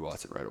up Boogie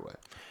Watson right away.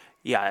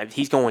 Yeah,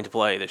 he's going to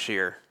play this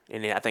year,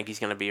 and I think he's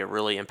going to be a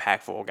really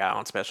impactful guy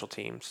on special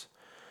teams.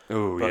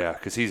 Oh, yeah,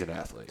 because he's an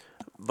athlete.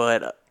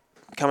 But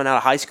coming out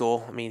of high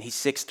school, I mean, he's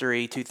 6'3",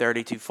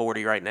 230,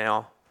 240 right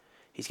now.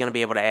 He's going to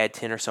be able to add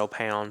 10 or so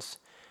pounds.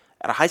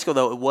 Out of high school,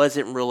 though, it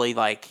wasn't really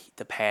like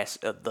the pass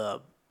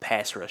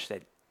rush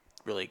that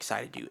really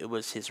excited you. It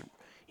was his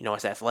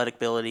athletic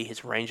ability,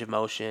 his range of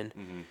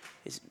motion,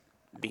 his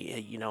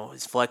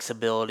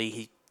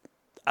flexibility.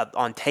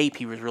 On tape,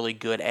 he was really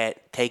good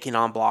at taking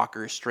on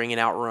blockers, stringing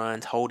out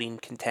runs, holding,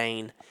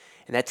 contain,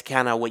 and that's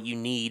kind of what you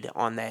need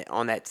on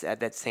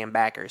that Sam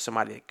Backer,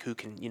 somebody who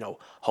can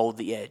hold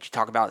the edge. You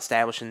talk about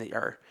establishing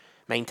or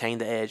maintain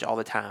the edge all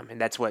the time, and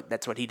that's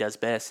what he does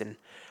best. And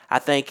I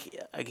think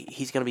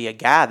he's going to be a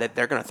guy that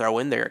they're going to throw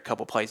in there a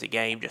couple plays a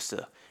game just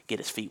to get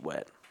his feet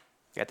wet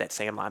at that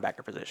Sam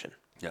linebacker position.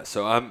 Yeah,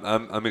 so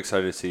I'm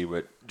excited to see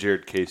what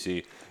Jared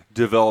Casey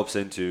develops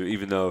into,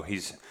 even though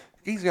he's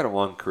got a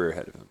long career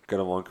ahead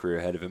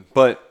of him.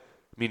 But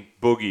I mean,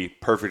 Boogie,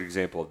 perfect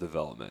example of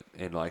development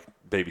and like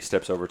baby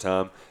steps over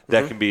time.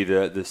 That can be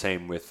the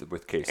same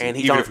with Casey, and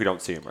even if we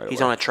don't see him right away.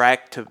 He's on a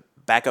track to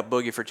back up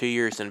Boogie for 2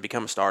 years and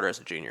become a starter as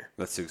a junior.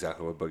 That's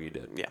exactly what Boogie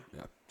did. Yeah.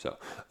 So,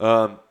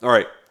 all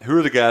right, who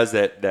are the guys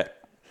that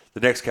the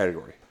next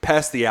category?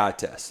 Pass the eye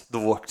test, the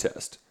look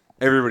test.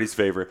 Everybody's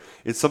favorite.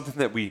 It's something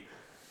that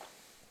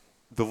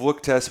the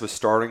look test was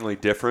startlingly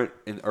different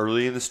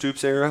early in the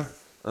Stoops era.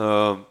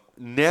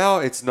 Now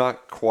it's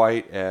not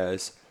quite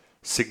as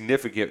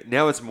significant.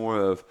 Now it's more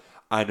of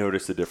I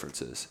noticed the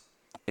differences.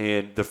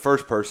 And the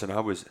first person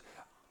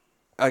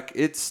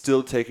it's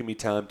still taking me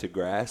time to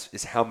grasp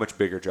is how much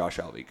bigger Josh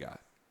Alvey got.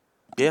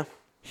 Yeah.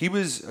 He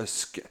was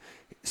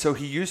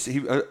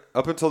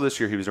up until this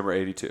year he was number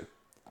 82.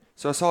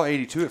 So I saw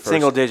 82 at first.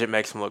 Single digit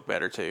makes him look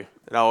better too.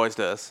 It always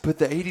does. But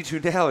the 82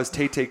 now is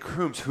Tate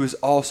Crooms, who is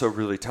also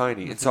really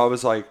tiny. And so I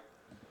was like,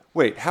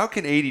 wait, how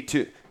can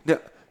 82? No,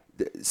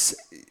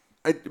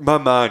 my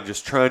mind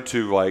just trying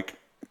to like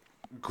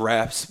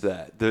grasp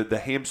that. The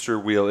hamster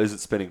wheel isn't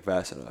spinning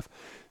fast enough.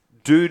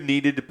 Dude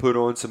needed to put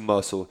on some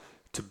muscle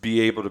to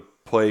be able to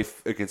play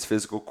against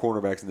physical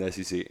cornerbacks in the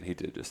SEC, and he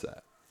did just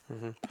that.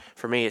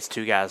 For me, it's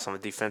two guys on the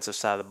defensive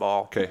side of the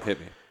ball. Okay, hit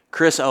me.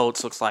 Chris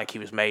Oates looks like he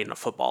was made in a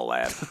football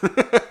lab.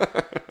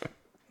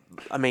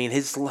 I mean,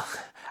 the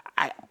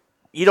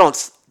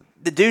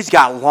dude's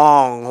got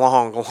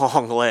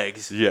long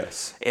legs.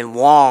 Yes. And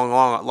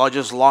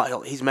just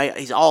long.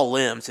 He's all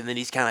limbs, and then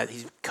he's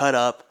cut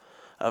up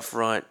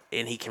front,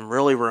 and he can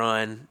really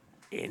run.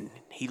 And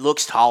he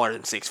looks taller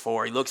than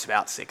 6'4". He looks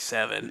about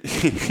 6'7".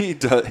 He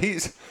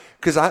does.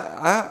 Because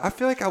I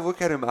feel like I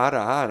look at him eye to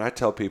eye and I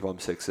tell people I'm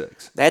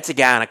 6'6". That's a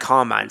guy in a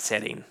combine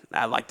setting.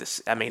 I like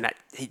this. I mean,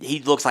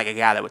 he looks like a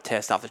guy that would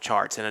test off the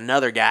charts. And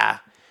another guy,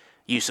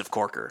 Yusuf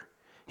Corker.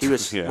 He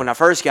was when I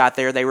first got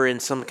there. They were in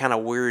some kind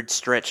of weird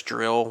stretch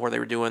drill where they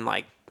were doing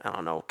like I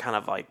don't know, kind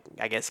of like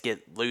I guess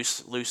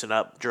loosen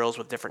up drills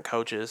with different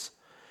coaches.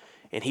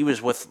 And he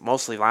was with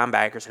mostly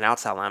linebackers and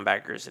outside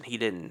linebackers, and he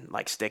didn't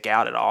like stick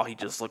out at all. He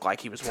just looked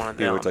like he was one of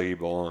them. He looked like he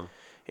belonged.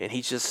 And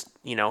he's just,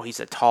 he's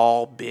a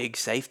tall, big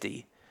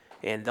safety.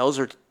 And those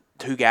are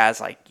two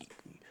guys, like,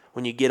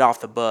 when you get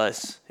off the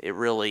bus, it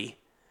really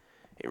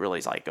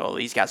is like, oh,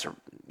 these guys are,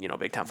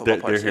 big-time football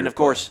players. And, of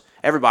course,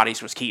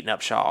 everybody's was Keaton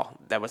Upshaw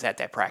that was at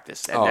that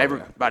practice. And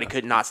everybody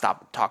could not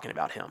stop talking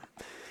about him.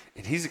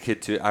 And he's a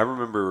kid, too. I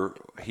remember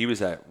he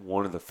was at not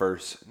one of the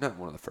first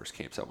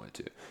camps I went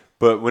to,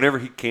 but whenever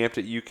he camped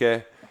at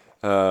UK,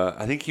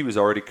 I think he was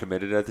already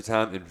committed at the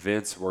time, and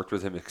Vince worked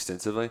with him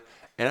extensively.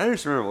 And I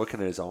just remember looking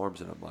at his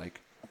arms, and I'm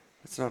like,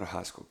 that's not a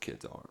high school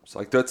kid's arms.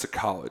 Like, that's a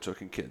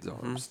college-looking kid's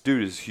arms. Mm-hmm.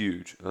 Dude is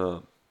huge.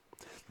 The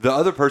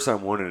other person I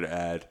wanted to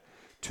add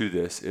to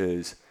this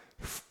is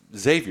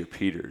Xavier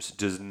Peters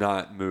does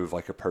not move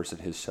like a person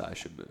his size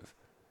should move.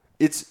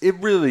 It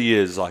really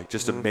is, like,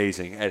 just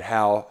amazing at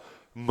how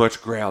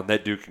much ground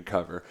that dude can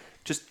cover.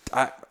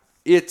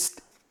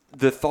 It's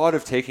the thought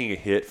of taking a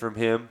hit from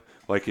him,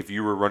 like if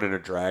you were running a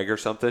drag or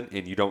something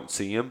and you don't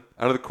see him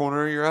out of the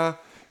corner of your eye,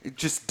 it's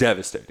just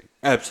devastating.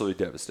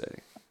 Absolutely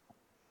devastating.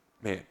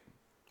 Man,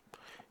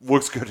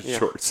 looks good in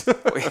shorts.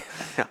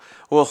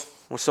 Well,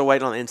 we're still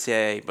waiting on the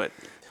NCAA, but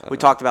we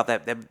talked about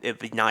that. It'd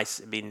be nice.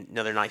 It'd be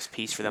another nice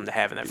piece for them to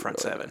have in that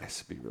front seven.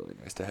 It'd be really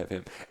nice to have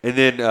him. And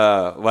then,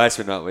 last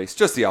but not least,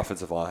 just the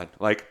offensive line.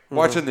 Like,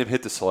 watching them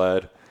hit the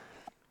sled,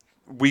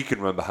 we can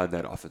run behind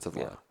that offensive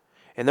line.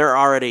 And they're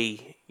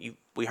already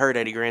we heard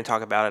Eddie Gran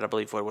talk about it, I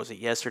believe, what was it,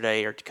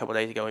 yesterday or a couple of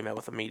days ago. He met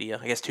with the media.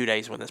 I guess 2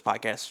 days when this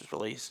podcast was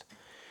released.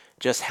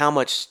 Just how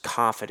much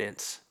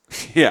confidence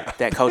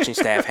that coaching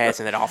staff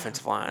has in that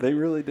offensive line. They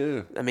really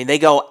do. I mean, they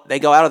go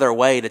out of their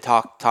way to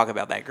talk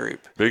about that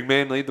group. Big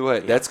man lead the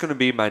way. Yeah. That's going to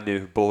be my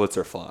new bullets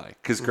are flying.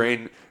 Because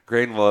Grain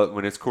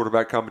when it's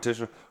quarterback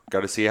competition,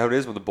 got to see how it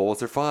is when the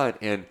bullets are flying.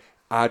 And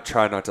I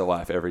try not to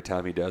laugh every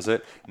time he does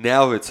it.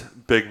 Now it's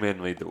big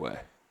men lead the way.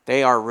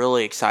 They are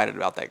really excited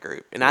about that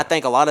group. And I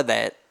think a lot of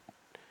that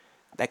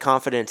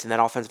confidence in that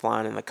offensive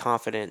line and the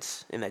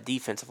confidence in that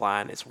defensive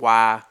line is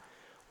why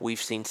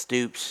we've seen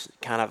Stoops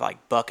kind of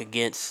like buck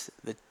against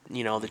the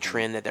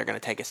trend that they're going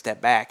to take a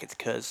step back. It's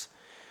because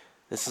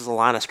this is a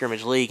line of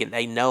scrimmage league, and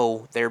they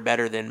know they're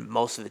better than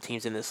most of the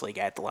teams in this league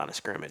at the line of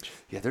scrimmage.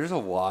 Yeah, there's a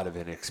lot of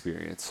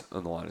inexperience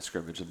on the line of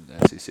scrimmage in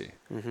the SEC.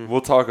 Mm-hmm.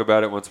 We'll talk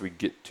about it once we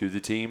get to the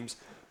teams,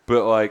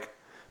 but like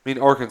mean,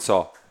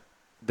 Arkansas,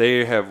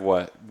 they have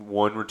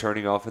one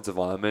returning offensive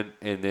lineman,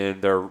 and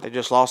then they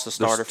just lost the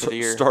starter for the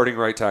year. Starting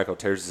right tackle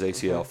tears his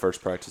ACL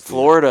first practice.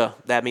 Florida,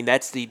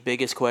 that's the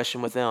biggest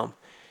question with them.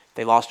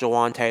 They lost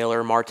Jawan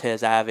Taylor,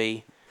 Martez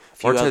Ivey.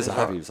 Martez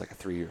Ivey was like a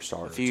 3-year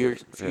starter.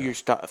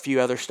 A few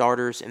other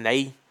starters, and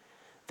they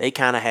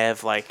kind of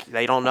have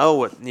they don't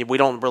know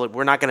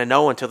we're not going to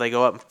know until they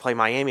go up and play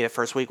Miami the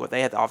first week what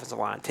they had the offensive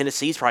line.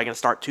 Tennessee's probably going to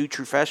start 2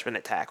 true freshmen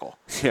at tackle.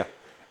 Yeah,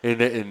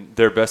 and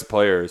their best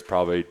player is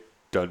probably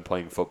done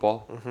playing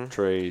football.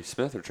 Trey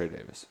Smith or Trey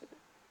Davis?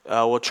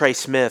 Trey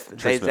Smith.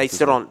 They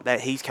still don't.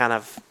 That he's kind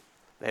of.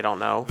 They don't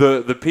know.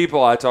 The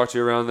people I talk to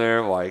around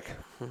there,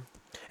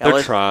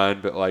 they're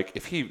trying, but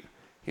if he's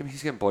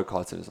getting blood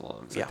clots in his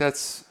lungs.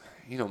 That's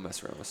you don't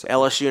mess around with stuff.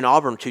 LSU and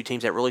Auburn, 2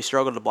 teams that really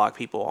struggled to block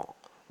people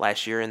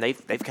last year, and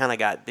they've kind of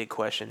got big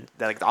questions.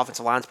 The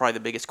offensive line is probably the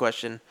biggest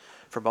question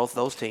for both of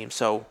those teams.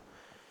 So,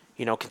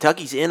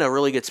 Kentucky's in a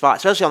really good spot,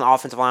 especially on the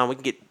offensive line.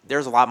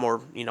 There's a lot more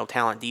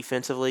talent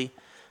defensively,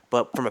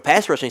 but from a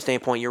pass rushing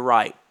standpoint, you're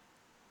right.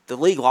 The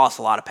league lost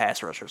a lot of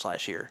pass rushers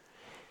last year,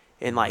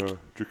 and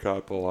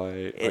Ja'Kai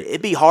Polite.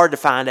 It'd be hard to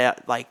find out.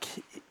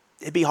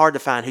 It'd be hard to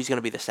find who's going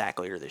to be the sack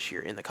leader this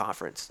year in the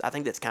conference. I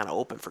think that's kind of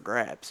open for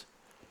grabs.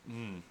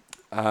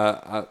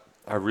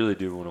 I really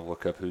do want to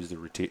look up who's the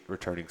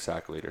returning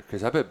sack leader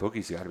because I bet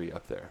Boogie's got to be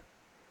up there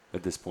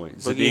at this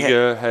point.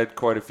 Zuniga had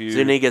quite a few.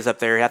 Zuniga's up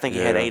there. I think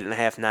he had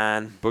 8.5,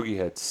 9. Boogie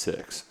had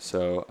 6,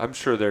 so I'm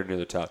sure they're near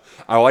the top.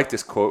 I like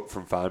this quote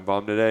from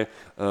Feinbaum today.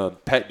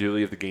 Pat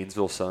Dooley of the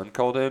Gainesville Sun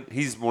called in.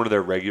 He's one of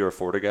their regular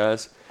Florida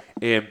guys,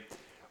 and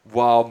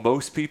while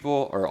most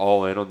people are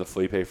all in on the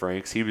Felipe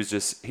Franks, he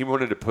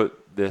wanted to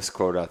put this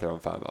quote out there on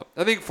Feinbaum.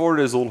 I think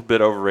Florida is a little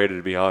bit overrated,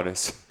 to be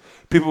honest.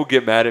 People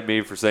get mad at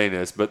me for saying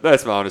this, but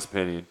that's my honest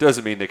opinion.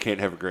 Doesn't mean they can't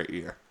have a great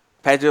year.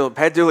 Pat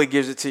Dooley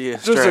gives it to you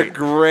straight. Just a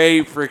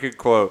great freaking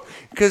quote.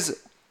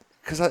 Because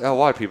a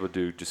lot of people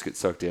do just get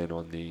sucked in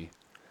on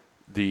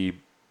the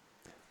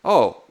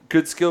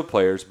good skilled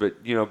players,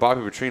 but,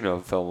 Bobby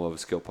Petrino fell in love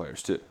with skilled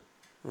players too.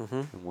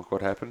 And look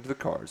what happened to the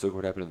Cards. Look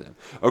what happened to them.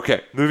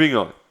 Okay, moving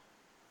on.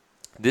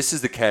 This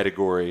is the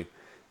category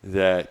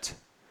that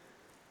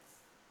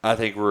I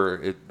think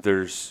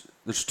there's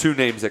 2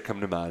 names that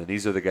come to mind, and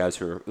these are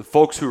the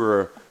folks who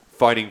are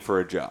fighting for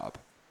a job.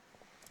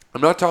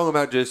 I'm not talking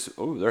about just,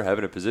 they're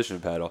having a position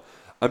battle.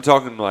 I'm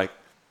talking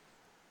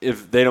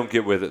if they don't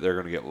get with it, they're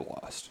going to get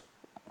lost.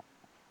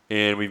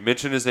 And we've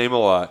mentioned his name a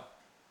lot.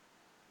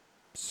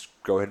 Just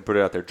go ahead and put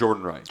it out there.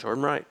 Jordan Wright.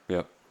 Jordan Wright.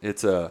 Yep.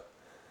 It's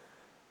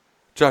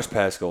Josh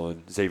Paschal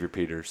and Xavier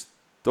Peters.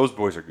 Those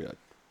boys are good.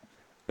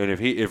 And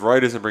if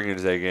Wright isn't bringing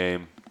his A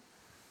game,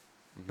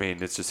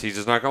 it's just he's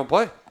just not going to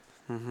play.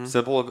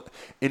 Simple.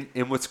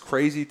 And what's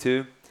crazy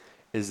too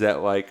is that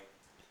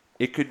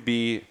it could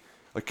be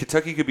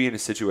Kentucky could be in a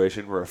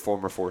situation where a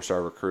former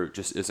 4-star recruit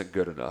just isn't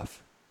good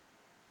enough.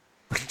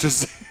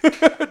 just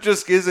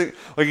isn't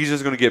he's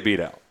just going to get beat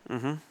out.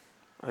 And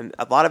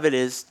a lot of it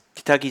is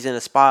Kentucky's in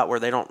a spot where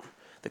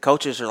the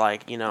coaches are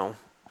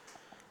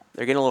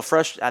they're getting a little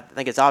frustrated. I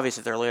think it's obvious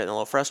that they're getting a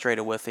little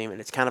frustrated with him,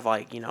 and it's kind of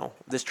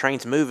this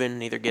train's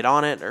moving, either get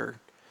on it or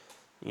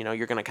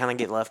you're going to kind of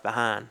get left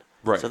behind.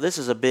 Right. So this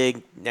is a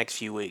big next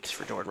few weeks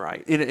for Jordan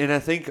Wright. And I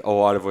think a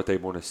lot of what they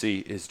want to see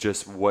is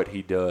just what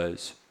he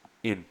does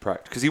in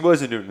practice. Because he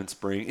wasn't doing it in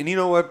spring. And you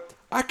know what?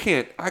 I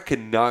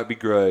cannot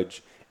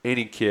begrudge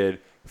any kid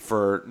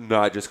for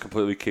not just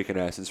completely kicking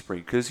ass in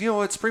spring. Because you know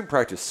what? Spring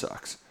practice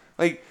sucks.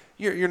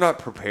 You're not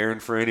preparing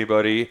for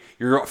anybody.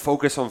 You're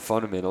focused on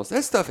fundamentals.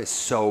 That stuff is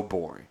so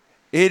boring.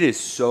 It is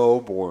so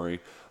boring.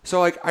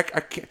 So I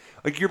can't.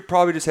 You're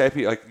probably just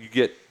happy. You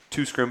get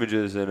 2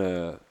 scrimmages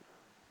and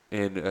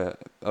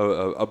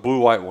a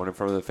blue-white one in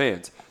front of the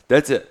fans.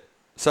 That's it.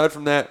 Aside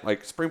from that,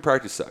 spring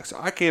practice sucks. So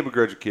I can't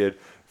begrudge a kid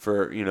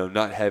for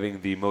not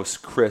having the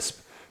most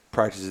crisp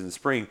practices in the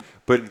spring.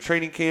 But in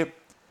training camp,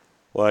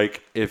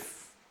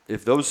 if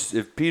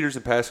Peters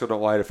and Paschal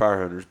don't light a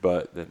fire hunter's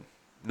butt, then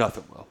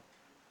nothing will.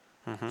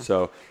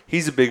 So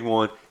he's a big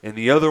one. And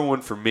the other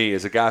one for me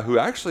is a guy who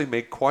actually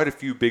made quite a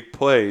few big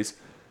plays,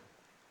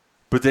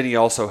 but then he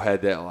also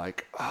had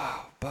that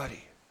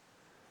buddy,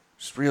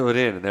 just reel it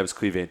in, and that was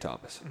Cleveland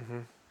Thomas.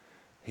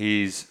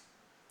 He's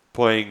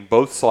playing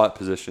both slot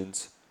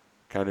positions,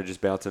 kind of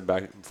just bouncing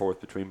back and forth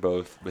between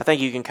both. I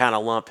think you can kind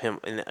of lump him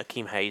and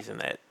Akeem Hayes in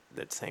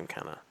that same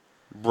kind of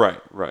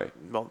right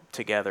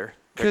together.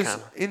 Because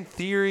in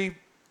theory,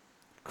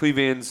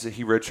 Cleveland's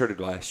he redshirted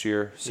last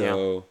year,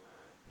 so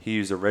he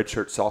was a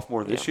redshirt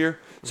sophomore this year.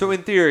 So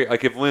in theory,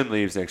 if Lynn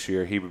leaves next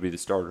year, he would be the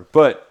starter.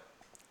 But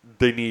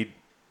they need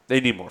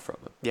more from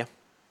him. Yeah.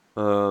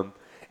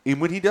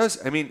 And when he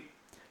does,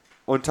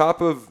 on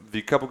top of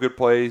the couple good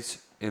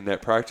plays in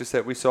that practice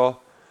that we saw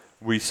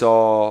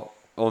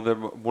on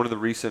one of the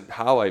recent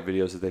highlight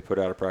videos that they put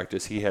out of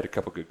practice, he had a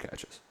couple good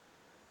catches.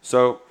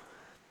 So,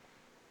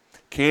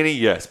 can he?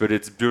 Yes, but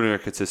it's doing it on a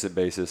consistent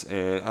basis.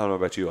 And I don't know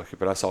about you, Lucky,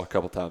 but I saw a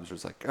couple times where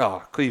it's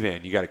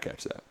Cleveland, you got to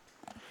catch that.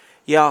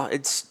 Yeah,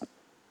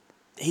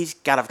 he's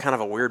got a kind of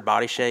a weird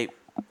body shape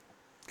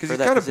because for he's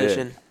that kind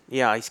position. of big.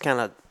 Yeah, he's kind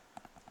of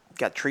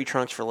got tree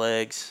trunks for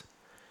legs,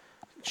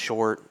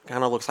 short,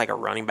 kind of looks like a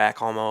running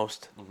back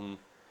almost. Mm-hmm.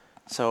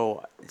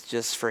 So it's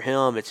just for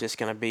him, it's just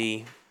going to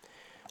be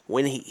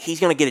when he's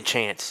going to get a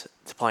chance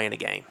to play in a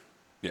game.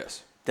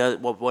 Yes.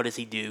 What does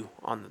he do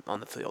on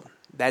the field?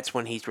 That's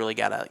when he's really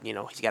got to,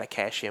 he's got to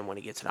cash in when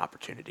he gets an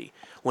opportunity.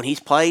 When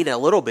he's played a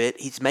little bit,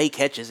 he's made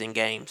catches in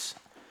games,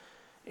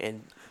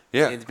 and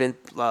it's been,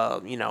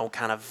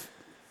 kind of,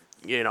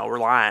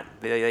 reliant.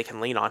 They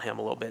can lean on him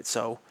a little bit.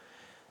 So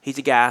he's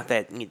a guy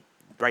that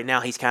right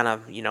now he's kind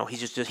of,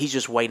 he's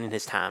just waiting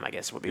his time. I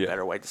guess would be a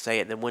better way to say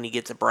it. And then when he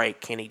gets a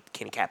break, can he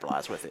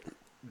capitalize with it?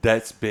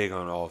 That's big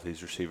on all of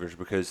these receivers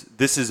because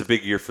this is a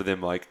big year for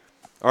them. Like,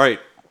 all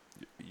right,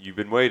 you've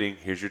been waiting.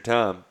 Here's your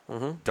time.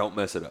 Mm-hmm. Don't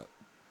mess it up.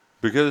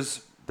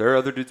 Because there are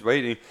other dudes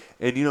waiting,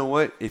 and you know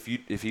what? If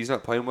he's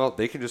not playing well,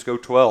 they can just go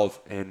 12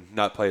 and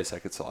not play a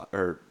second slot,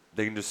 or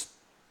they can just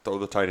throw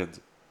the tight ends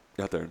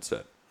out there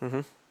instead. Mm-hmm.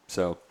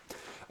 So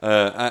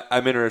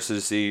I'm interested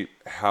to see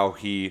how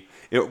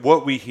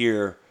what we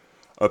hear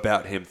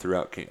about him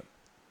throughout camp,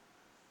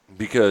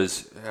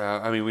 because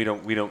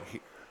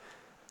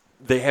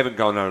they haven't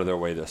gone out of their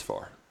way this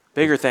far.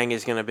 Bigger thing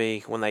is going to be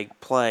when they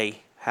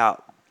play.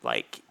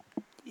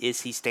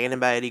 Is he standing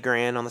by Eddie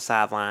Gran on the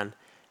sideline?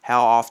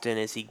 How often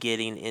is he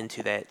getting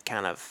into that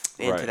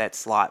that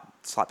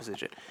slot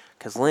position?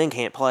 Because Lynn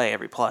can't play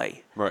every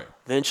play. Right.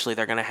 Eventually,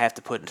 they're going to have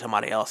to put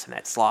somebody else in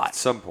that slot. At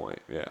some point,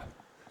 yeah.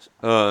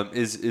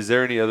 Is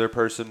there any other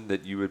person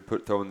that you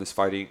would throw in this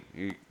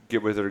fighting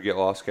get with it or get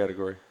lost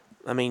category?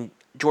 I mean,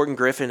 Jordan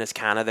Griffin is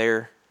kind of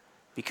there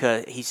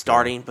because he's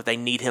starting, but they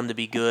need him to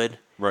be good.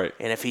 Right.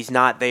 And if he's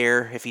not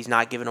there, if he's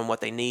not giving them what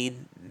they need,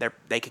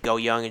 they could go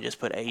young and just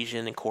put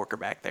Asian and Corker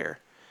back there.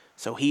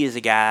 So he is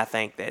a guy, I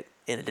think, that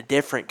in a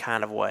different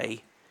kind of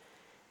way,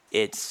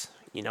 it's,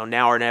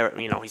 now or never,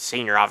 he's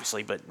senior,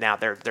 obviously, but now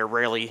they're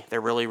really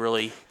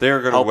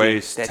They're going to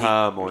waste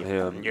time on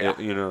him. Yeah.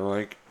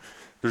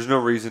 There's no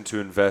reason to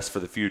invest for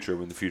the future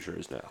when the future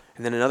is now.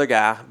 And then another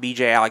guy,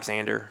 B.J.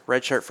 Alexander,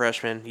 redshirt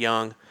freshman,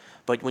 young.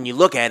 But when you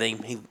look at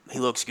him, he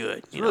looks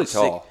good. He's really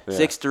tall.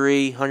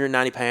 6'3",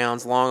 190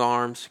 pounds, long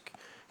arms,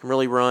 can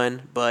really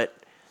run. But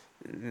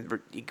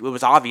it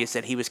was obvious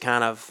that he was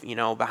kind of,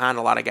 behind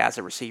a lot of guys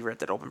at receiver at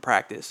that open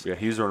practice. Yeah,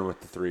 he was running with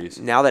the threes.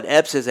 Now that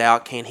Epps is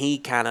out, can he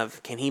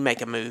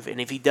make a move?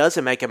 And if he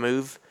doesn't make a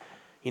move,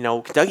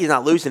 Kentucky's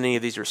not losing any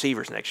of these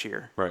receivers next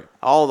year. Right.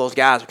 All of those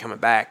guys are coming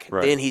back.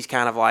 Right. Then he's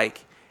kind of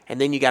like, and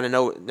then you got to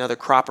know another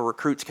crop of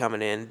recruits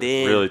coming in.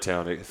 Then really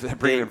talented. They're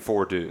bringing in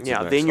 4 dudes.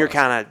 Yeah. Then you're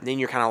kind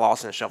of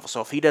lost in the shuffle.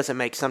 So if he doesn't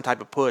make some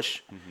type of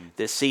push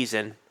this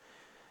season,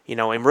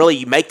 and really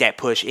you make that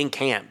push in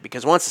camp,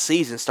 because once the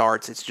season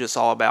starts, it's just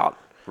all about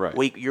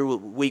you're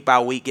week by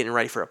week getting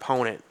ready for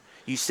opponent.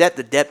 You set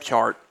the depth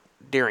chart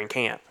during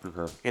camp,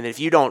 and if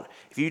you don't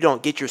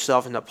get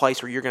yourself in a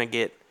place where you're going to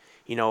get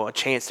a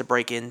chance to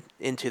break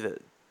into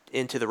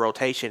the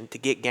rotation to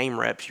get game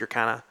reps, you're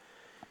kind of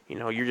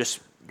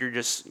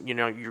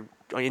you're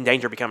in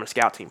danger of becoming a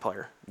scout team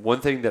player. One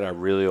thing that I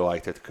really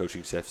like that the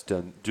coaching staff's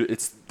done,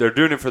 they're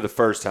doing it for the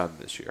first time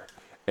this year,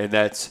 and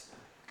that's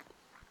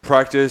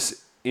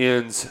practice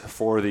ends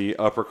for the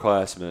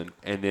upperclassmen,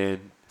 and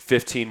then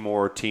 15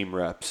 more team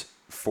reps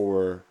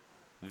for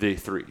the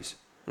threes.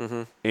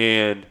 Mm-hmm.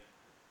 And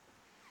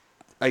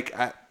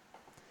I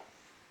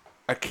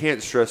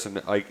can't stress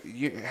enough.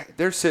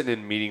 They're sitting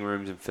in meeting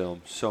rooms and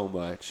film so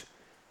much,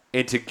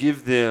 and to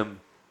give them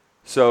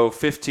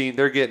 15,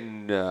 they're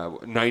getting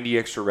 90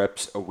 extra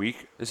reps a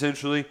week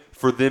essentially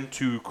for them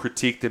to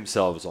critique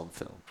themselves on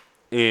film,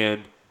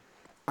 and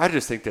I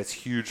just think that's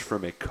huge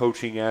from a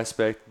coaching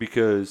aspect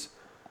because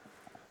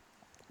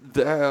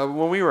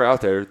when we were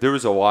out there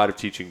was a lot of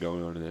teaching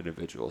going on in the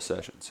individual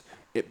sessions,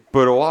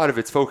 but a lot of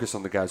it's focused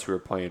on the guys who are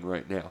playing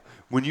right now.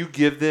 When you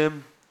give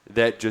them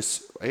that,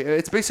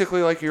 it's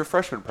basically like your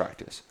freshman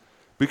practice,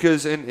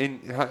 because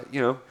in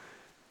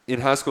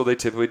high school they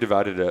typically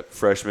divide it up.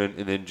 Freshmen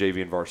and then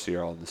JV and varsity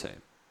are all in the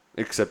same,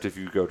 except if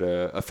you go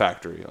to a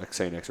factory like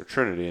St. X or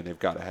Trinity, and they've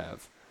got to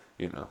have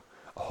a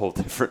whole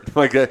different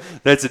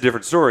that's a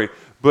different story.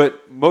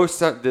 But most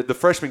time the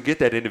freshmen get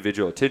that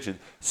individual attention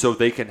so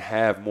they can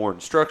have more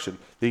instruction.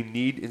 They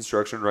need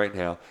instruction right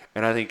now,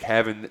 and I think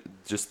having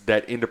just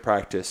that into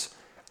practice,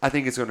 I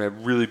think it's going to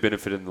really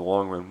benefit in the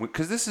long run,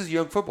 because this is a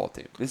young football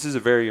team. This is a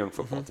very young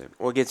football team.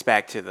 Well, it gets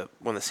back to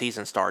when the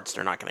season starts,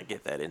 they're not going to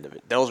get that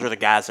individual. Those are the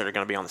guys that are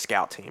going to be on the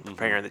scout team,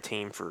 preparing the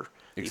team for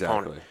the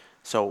opponent.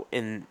 So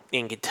in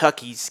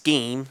Kentucky's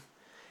scheme,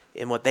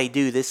 in what they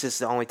do, this is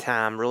the only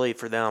time really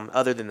for them,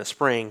 other than the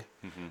spring,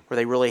 where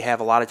they really have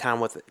a lot of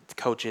time with the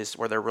coaches,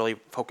 where they're really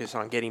focused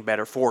on getting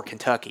better for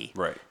Kentucky.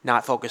 Right.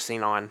 Not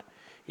focusing on,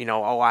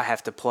 I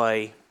have to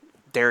play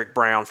Derek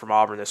Brown from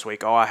Auburn this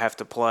week. Oh, I have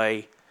to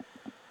play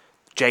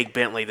Jake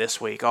Bentley this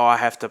week. Oh, I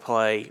have to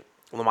play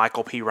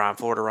LaMichael Pirine,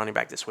 Florida running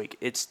back this week.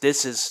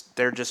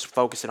 They're just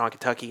focusing on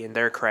Kentucky and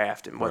their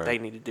craft and what they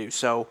need to do.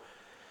 So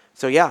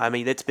yeah, I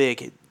mean, it's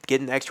big.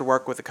 Getting extra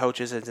work with the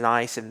coaches is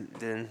nice,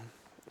 and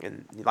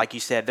like you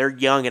said, they're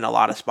young in a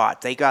lot of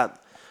spots. They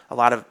got a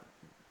lot of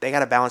they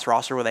got a balanced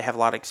roster where they have a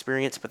lot of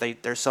experience, but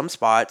there's some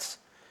spots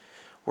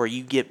where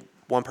you get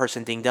one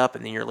person dinged up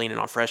and then you're leaning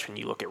on freshmen.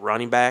 You look at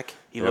running back,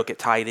 you look at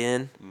tight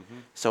end.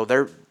 So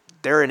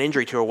they're an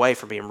injury tour away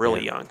from being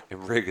really young.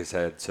 And Rigg has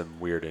had some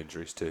weird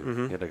injuries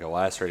too. He had like a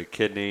lacerated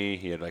kidney.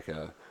 He had like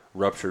a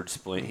ruptured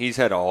spleen. He's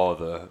had all of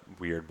the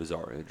weird,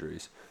 bizarre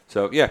injuries.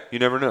 So yeah, you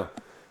never know.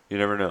 You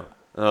never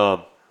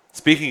know.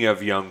 Speaking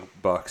of young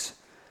bucks,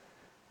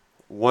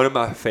 one of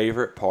my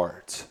favorite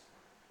parts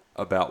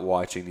about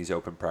watching these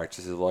open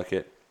practices like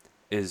it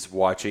is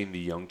watching the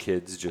young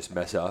kids just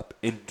mess up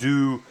and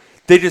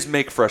they just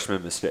make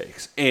freshman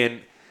mistakes.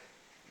 And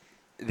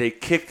they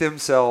kick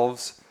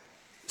themselves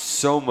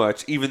so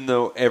much, even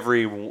though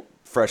every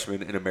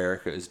freshman in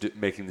America is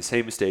making the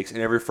same mistakes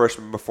and every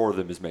freshman before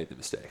them has made the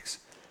mistakes.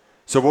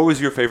 So what was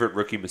your favorite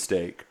rookie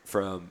mistake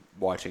from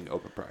watching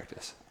open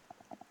practice?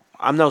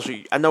 I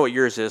know what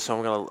yours is, so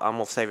I'm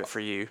gonna save it for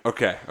you.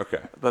 Okay.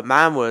 But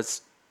mine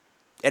was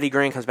Eddie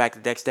Green comes back the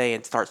next day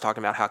and starts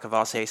talking about how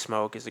Kavosiey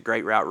Smoke is a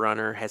great route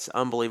runner, has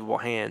unbelievable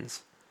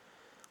hands.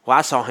 Well,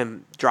 I saw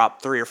him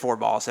drop 3 or 4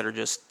 balls that are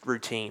just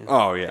routine.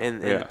 Oh yeah,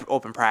 in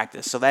open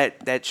practice. So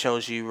that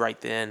shows you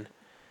right then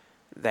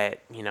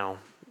that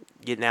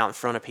getting out in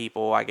front of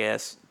people. I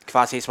guess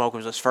Kavosiey Smoke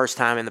was his first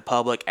time in the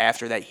public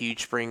after that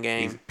huge spring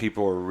game.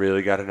 People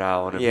really got an eye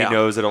on him. Yeah. He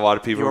knows that a lot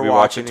of people will be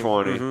watching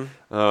 20.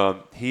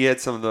 He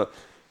had some of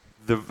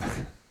the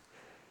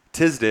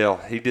Tisdale.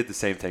 He did the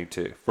same thing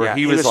too. Where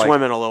he was like,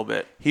 swimming a little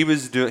bit. He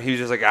was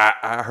just like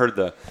I heard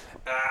the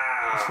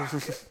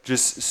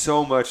just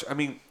so much. I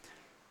mean,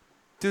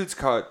 dude's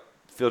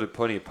fielded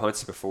plenty of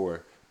punts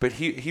before, but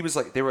he was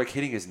like they were like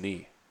hitting his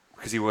knee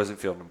because he wasn't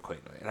fielding them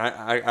cleanly, and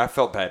I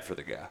felt bad for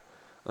the guy.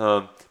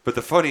 But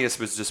the funniest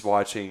was just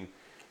watching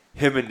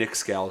him and Nick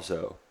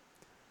Scalzo.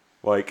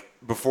 Like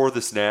before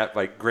the snap,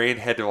 like Grant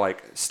had to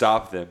like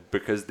stop them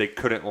because they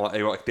couldn't.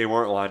 They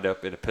weren't lined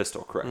up in a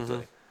pistol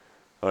correctly.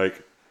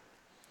 Like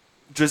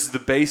just the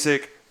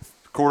basic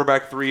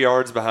quarterback 3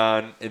 yards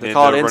behind, and they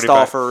call it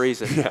install for a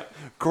reason. Yeah,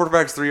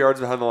 quarterback's 3 yards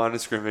behind the line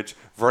of scrimmage.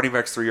 Running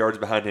back's 3 yards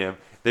behind him.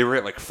 They were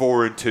at like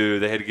 4 and 2.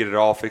 They had to get it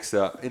all fixed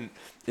up, and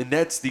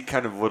that's the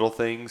kind of little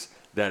things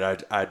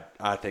that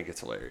I think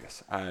it's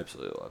hilarious. I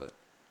absolutely love it.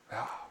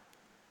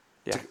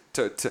 Yeah,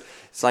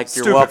 it's like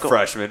you're welcome,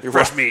 freshman. You're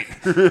fresh meat.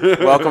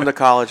 Welcome to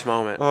college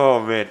moment. Oh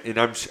man, and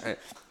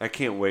I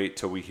can't wait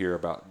till we hear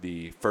about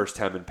the first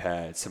time in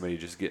pads somebody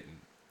just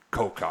getting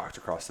cocked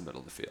across the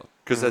middle of the field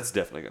because that's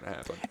definitely going to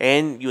happen.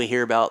 And you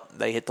hear about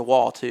they hit the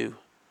wall too.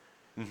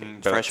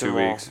 About 2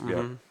 weeks.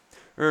 Yeah,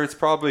 or it's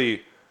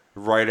probably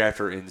right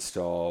after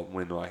install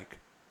when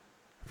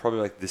probably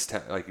like this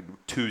time like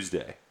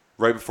Tuesday,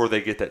 right before they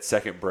get that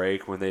second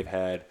break when they've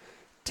had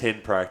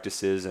 10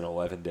 practices in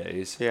 11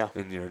 days. Yeah.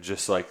 And,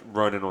 just like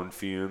running on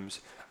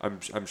fumes. I'm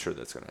sure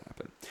that's going to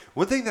happen.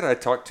 One thing that I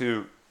talked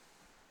to,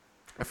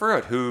 I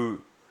forgot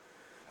who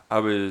I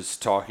was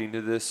talking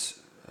to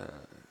this,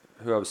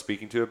 who I was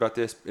speaking to about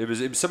this. It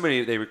was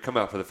somebody, they would come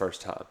out for the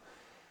first time.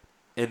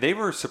 And they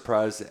were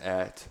surprised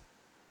at,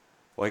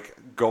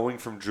 like, going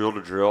from drill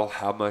to drill,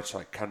 how much,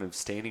 like, kind of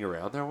standing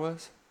around there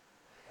was.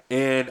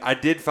 And I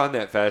did find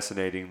that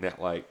fascinating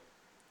that, like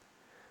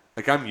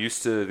I'm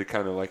used to the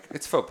kind of like,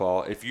 it's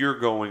football. If you're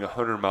going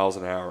 100 miles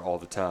an hour all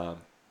the time,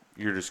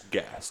 you're just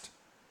gassed.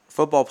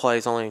 Football play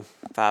is only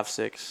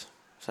 5-6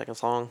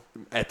 seconds long.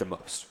 At the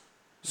most.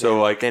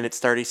 So then it's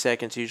 30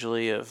 seconds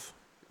usually of.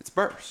 It's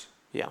bursts.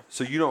 Yeah.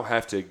 So you don't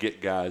have to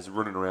get guys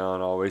running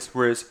around always.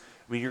 Whereas,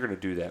 I mean, you're going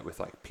to do that with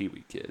like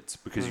peewee kids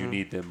because you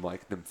need them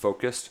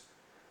focused.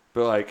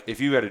 But like, if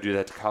you got to do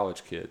that to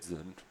college kids,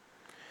 then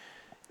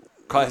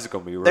class is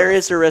going to be rough. There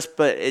is a risk,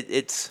 but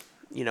it's.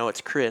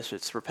 It's crisp.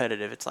 It's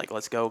repetitive. It's like,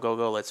 let's go.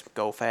 Let's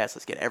go fast.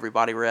 Let's get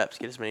everybody reps.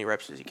 Get as many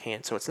reps as you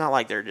can. So it's not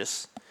like they're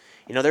just,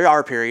 there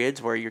are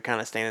periods where you're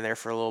kind of standing there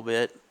for a little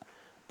bit.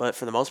 But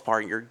for the most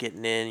part, you're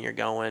getting in, you're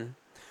going.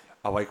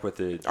 I like what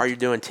Are you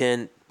doing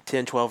 10,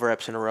 12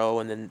 reps in a row,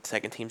 and then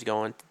second team's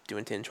doing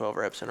 10, 12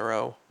 reps in a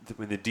row?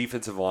 When the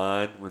defensive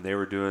line, when they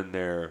were doing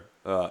their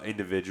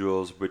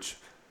individuals, which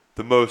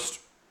the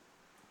most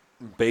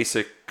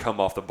basic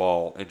come off the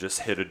ball and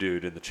just hit a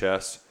dude in the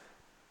chest,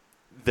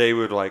 they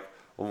would like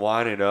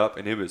line it up,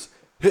 and it was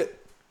hit.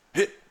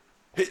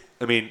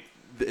 I mean,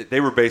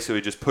 they were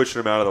basically just pushing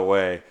him out of the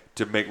way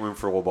to make room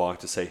for LeBlanc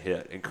to say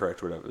hit and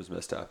correct whatever was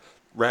messed up.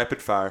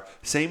 Rapid fire.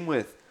 Same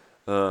with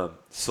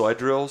sled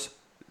drills.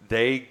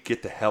 They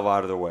get the hell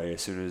out of the way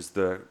as soon as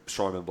the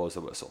strongman blows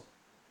the whistle.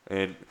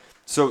 And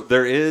so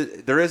there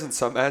is in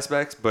some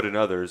aspects, but in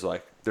others,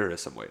 like, there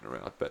is some waiting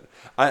around. But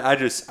I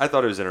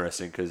thought it was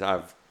interesting because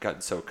I've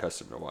gotten so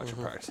accustomed to watching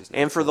practices now.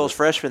 And for those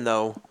freshmen,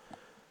 though,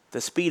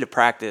 the speed of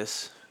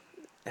practice,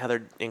 how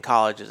they're in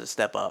college, is a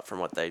step up from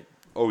what they've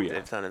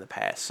done in the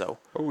past. So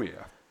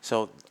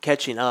so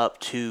catching up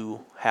to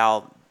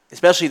how,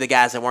 especially the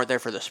guys that weren't there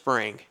for the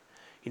spring,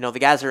 the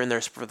guys that are in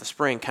there for the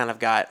spring kind of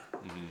got,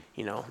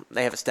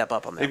 they have a step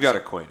up on that. They've got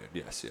acquainted,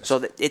 yes.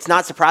 So it's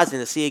not surprising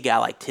to see a guy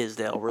like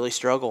Tisdale really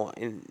struggle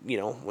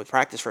with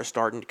practice first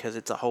starting because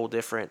it's a whole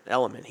different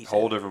element.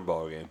 Whole different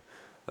ball game.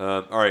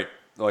 All right,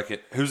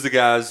 who's the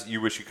guys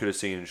you wish you could have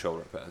seen in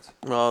shoulder pads?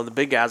 Well, the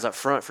big guys up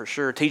front for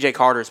sure. T.J.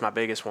 Carter is my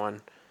biggest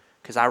one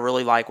because I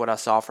really like what I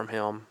saw from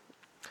him.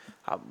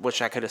 I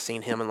wish I could have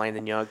seen him and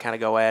Landon Young kind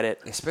of go at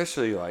it.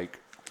 Especially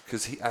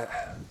because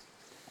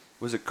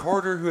was it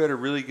Carter who had a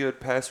really good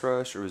pass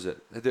rush, or was it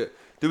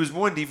there was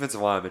one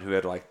defensive lineman who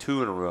had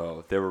 2 in a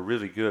row. They were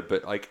really good,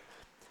 but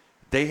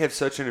they have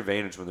such an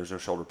advantage when there's no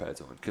shoulder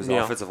pads on because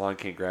the offensive line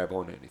can't grab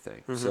on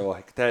anything. Mm-hmm. So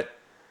that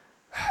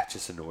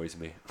just annoys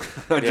me.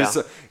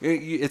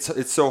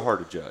 It's so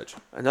hard to judge.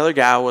 Another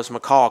guy was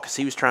McCall because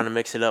he was trying to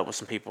mix it up with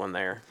some people in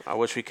there. I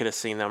wish we could have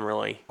seen them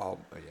really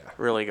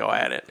go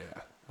at it.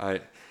 Yeah,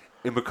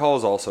 and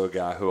McCall's also a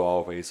guy who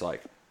always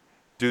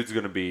dude's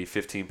going to be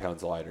 15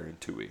 pounds lighter in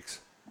 2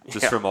 weeks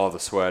just from all the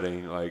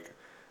sweating.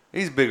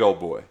 He's a big old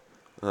boy.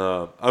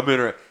 I'm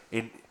interested.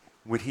 And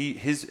when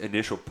his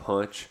initial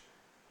punch,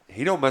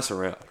 he don't mess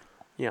around.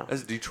 Yeah.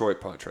 That's a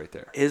Detroit punch right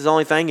there. His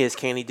only thing is,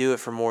 can he do it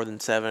for more than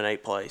 7,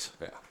 8 plays?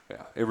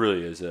 Yeah. It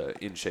really is a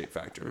in-shape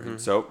factor. Mm-hmm.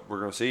 And so we're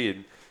going to see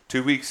in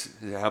 2 weeks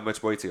how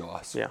much weight's he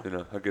lost. Yeah.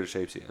 How good a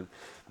shape's he in.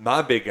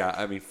 My big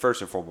guy,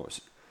 first and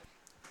foremost,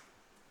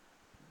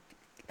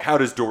 how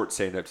does Dort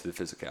stand up to the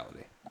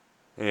physicality?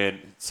 And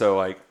so,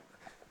 I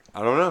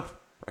don't know.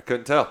 I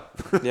couldn't tell.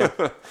 Yeah.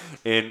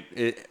 And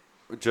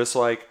just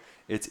like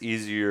it's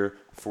easier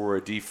for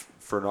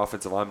an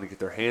offensive lineman to get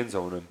their hands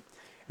on him,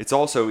 it's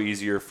also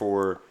easier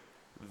for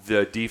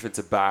the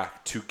defensive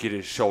back to get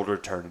his shoulder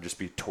turned and just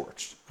be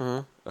torched.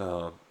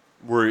 Mm-hmm.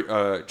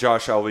 Where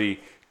Josh Ali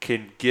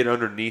can get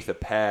underneath a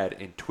pad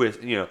and twist.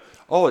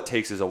 All it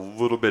takes is a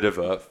little bit of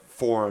a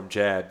forearm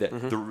jab that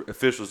the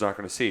official's not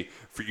going to see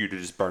for you to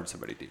just burn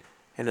somebody deep.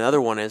 And another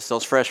one is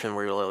those freshmen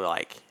we really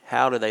like.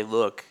 How do they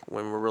look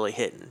when we're really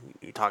hitting?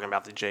 You're talking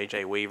about the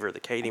J.J. Weaver, the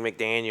Katie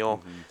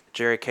McDaniel,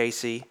 Jerry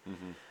Casey.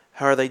 Mm-hmm.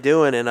 How are they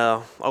doing in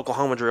a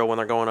Oklahoma drill when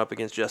they're going up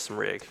against Justin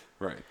Rigg?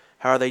 Right.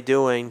 How are they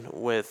doing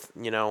with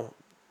when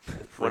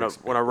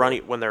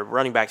their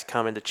running backs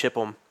come in to chip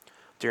them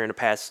during the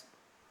pass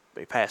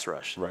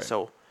rush? Right.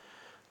 So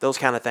those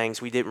kind of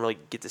things we didn't really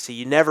get to see.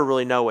 You never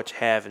really know what you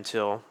have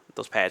until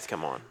those pads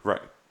come on.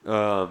 Right.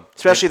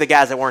 Especially the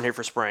guys that weren't here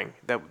for spring.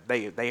 That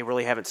they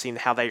really haven't seen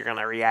how they're going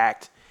to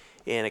react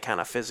in a kind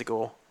of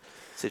physical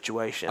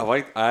situation.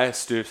 I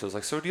asked Stoops, I was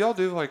like, so do y'all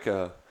do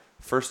a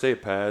first day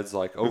of pads,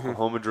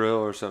 Oklahoma drill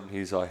or something?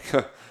 He's like,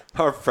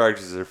 our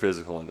practices are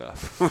physical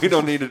enough. We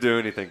don't need to do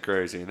anything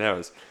crazy. And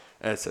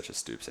that's such a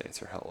Stoops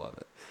answer. I love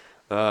it.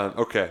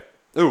 Okay.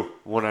 Ooh,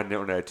 one I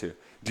don't add to.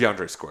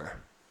 DeAndre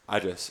Square.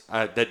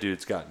 That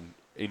dude's gotten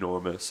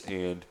enormous,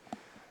 and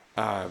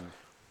I'm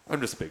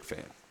just a big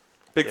fan.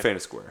 Big fan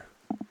of Square.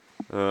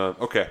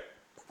 Okay.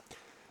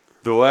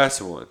 The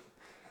last one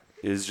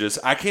is just,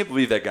 I can't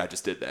believe that guy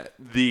just did that.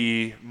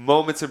 The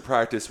moments in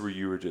practice where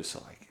you were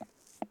just like,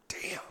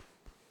 damn.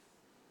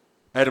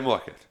 Adam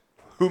Luckett.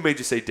 Who made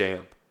you say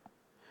damn?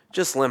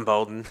 Just Lynn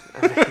Bowden.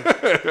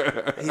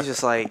 He's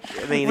just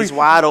he's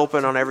wide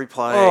open on every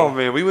play. Oh,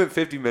 man. We went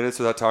 50 minutes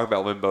without talking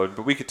about Lynn Bowden,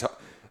 but we could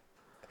talk.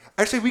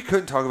 Actually, we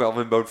couldn't talk about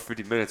Lynn Bowden for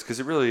 50 minutes because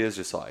it really is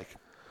just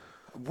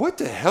what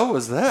the hell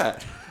was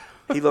that?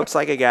 He looks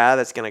like a guy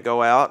that's going to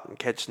go out and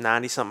catch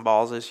 90-something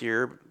balls this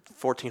year,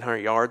 1,400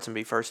 yards, and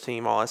be first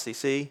team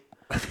All-SEC.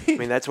 I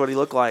mean, that's what he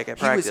looked like at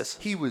practice.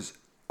 He was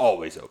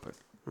always open.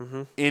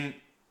 Mm-hmm. And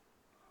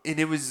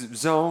it was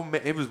zone,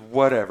 it was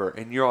whatever.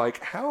 And you're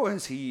like, how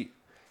did he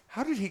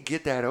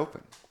get that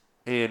open?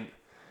 And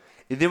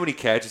then when he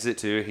catches it,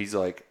 too, he's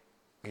like,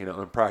 in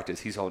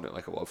practice, he's holding it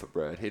like a loaf of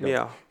bread.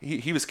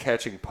 He was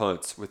catching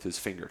punts with his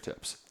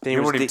fingertips.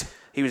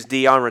 He was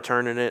Dion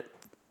returning it.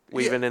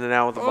 Weaving in and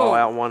out with the ball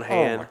out in one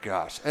hand. Oh, my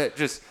gosh.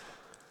 Just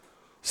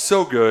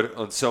so good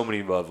on so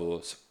many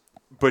levels.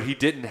 But he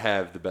didn't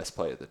have the best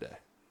play of the day.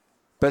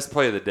 Best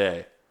play of the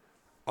day,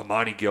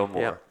 Amani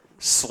Gilmore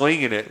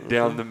slinging it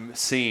down the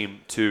seam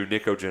to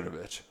Nick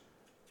Ojenovich.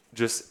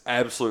 Just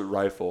absolute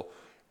rifle.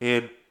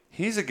 And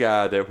he's a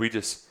guy that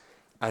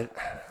I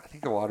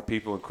think a lot of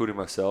people, including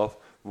myself,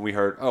 when we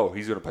heard,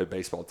 he's going to play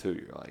baseball too,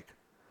 you're like,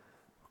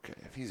 okay,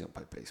 if he's going to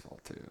play baseball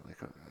too,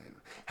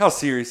 how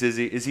serious is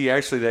he? Is he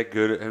actually that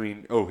good? I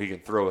mean, he can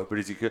throw it, but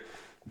is he good?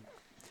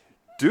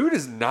 Dude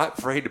is not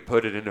afraid to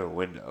put it into a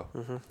window.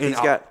 Mm-hmm.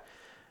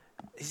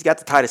 He's got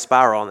the tightest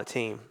spiral on the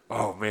team.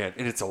 Oh, man.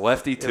 And it's a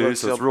lefty, too,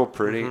 so it's real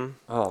pretty. Mm-hmm.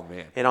 Oh,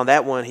 man. And on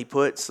that one, he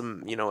put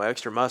some,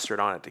 extra mustard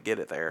on it to get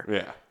it there.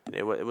 Yeah.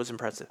 It was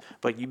impressive.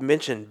 But you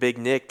mentioned Big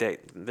Nick,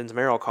 that Vince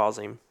Merrill calls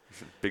him.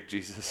 Big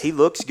Jesus. He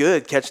looks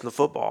good catching the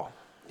football.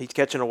 He's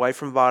catching away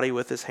from body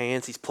with his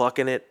hands. He's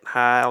plucking it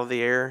high out of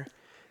the air.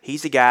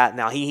 He's a guy.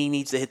 Now he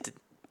needs to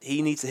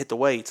hit the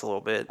weights a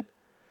little bit.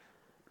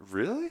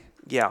 Really?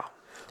 Yeah.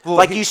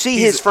 Well, you see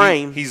his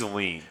frame. He's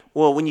lean.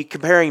 Well, when you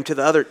compare him to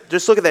the other,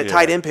 just look at that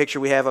tight end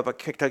picture we have up at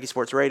Kentucky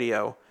Sports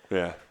Radio.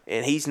 Yeah.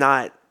 And he's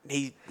not.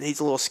 He's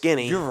a little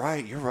skinny. You're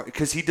right.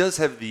 Because he does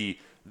have the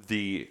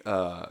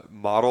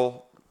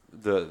model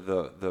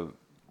the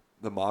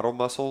model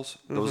muscles.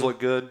 Those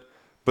look good.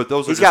 But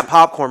he's got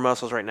popcorn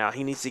muscles right now.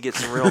 He needs to get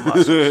some real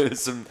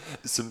muscles.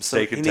 some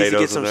steak and potatoes. He needs to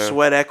get some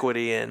sweat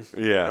equity in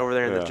over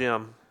there in the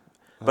gym.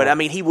 But, I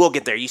mean, he will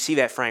get there. You see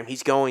that frame.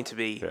 He's going to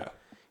be,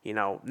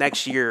 Yeah.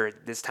 Next year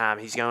at this time,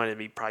 he's going to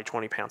be probably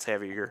 20 pounds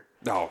heavier.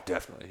 Oh,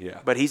 definitely, yeah.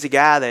 But he's a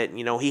guy that,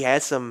 he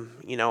has some,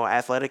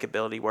 athletic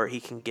ability where he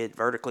can get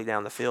vertically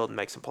down the field and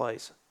make some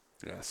plays.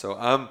 Yeah, so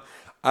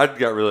I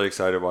got really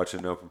excited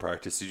watching open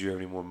practice. Did you have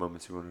any more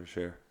moments you wanted to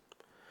share?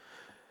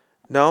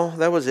 No,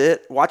 that was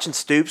it. Watching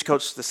Stoops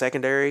coach the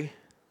secondary,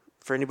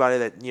 for anybody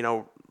that,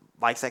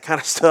 likes that kind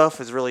of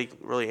stuff, is really,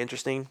 really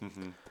interesting.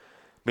 Mm-hmm.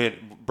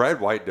 Man, Brad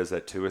White does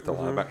that too with the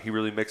linebacker. He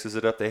really mixes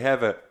it up. They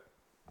have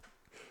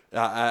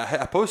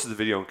I posted the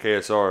video on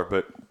KSR,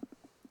 but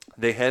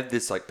they had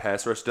this like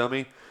pass rush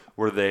dummy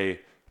where they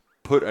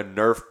put a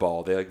Nerf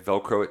ball. They like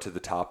Velcro it to the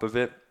top of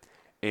it,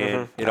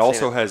 and it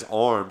also has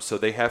arms, so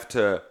they have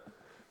to.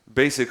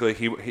 Basically,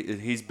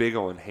 he's big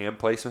on hand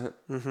placement,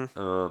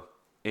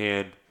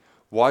 and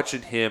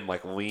watching him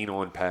like lean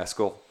on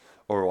Pascal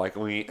or like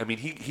lean. I mean,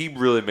 he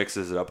really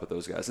mixes it up with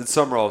those guys. And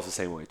Summerall's the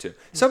same way too.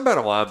 Something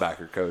about a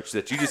linebacker coach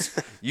that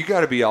you got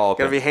to be all up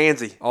got to be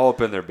handsy, all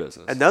up in their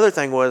business. Another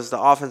thing was the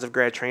offensive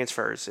grad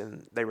transfers,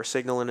 and they were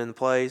signaling in the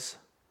plays.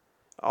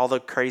 All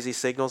the crazy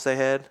signals they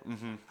had.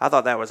 I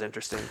thought that was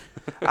interesting.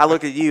 I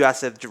looked at you. I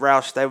said,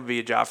 Roush, that would be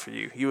a job for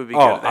you. You would be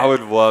good at that. I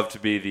would love to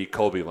be the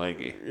Colby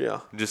Lange. Yeah.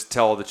 Just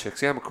tell all the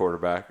chicks, I'm a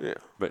quarterback. Yeah.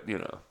 But,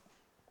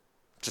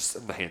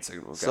 just the hand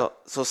signal guy.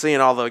 So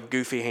seeing all the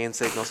goofy hand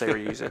signals they were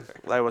using,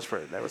 that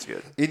was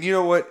good. And you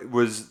know what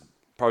was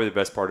probably the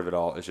best part of it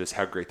all is just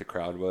how great the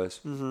crowd was.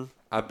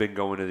 I've been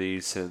going to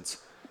these since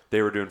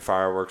they were doing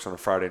fireworks on a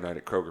Friday night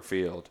at Kroger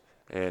Field,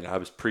 and I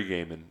was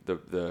pre-gaming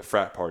the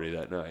frat party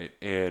that night.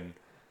 And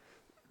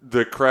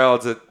the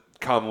crowds at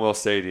Commonwealth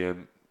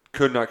Stadium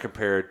could not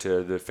compare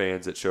to the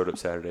fans that showed up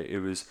Saturday. It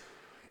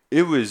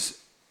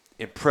was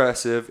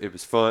impressive. It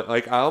was fun.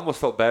 Like, I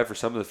almost felt bad for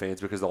some of the fans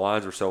because the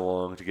lines were so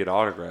long to get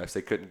autographs.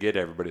 They couldn't get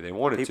everybody they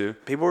wanted to.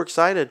 People were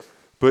excited.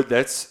 But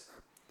that's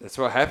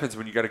what happens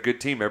when you got a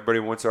good team. Everybody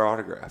wants their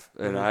autograph.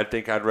 And I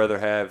think I'd rather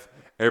have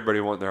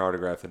everybody want their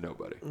autograph than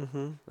nobody.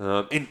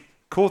 And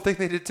cool thing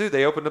they did, too.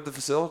 They opened up the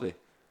facility.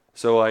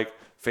 So, like,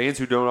 fans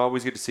who don't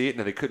always get to see it,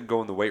 and they couldn't go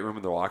in the weight room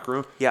in the locker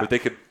room, but they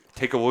could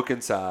take a look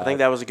inside. I think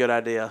that was a good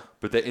idea.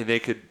 But they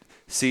could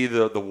see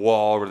the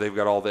wall where they've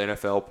got all the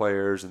NFL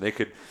players, and they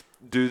could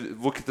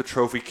look at the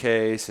trophy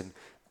case and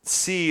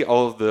see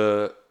all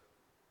of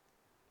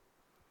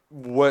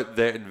what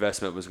that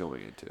investment was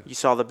going into. You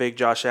saw the big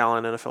Josh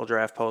Allen NFL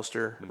draft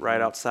poster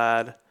right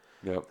outside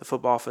the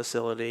football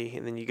facility,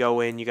 and then you go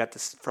in. You got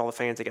for all the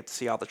fans, they get to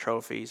see all the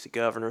trophies: the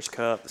Governor's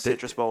Cup, the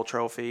Citrus Bowl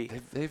trophy.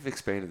 They've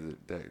expanded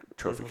the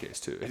trophy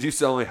case too. It used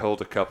to only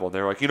hold a couple, and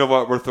they're like, you know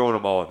what, we're throwing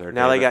them all in there.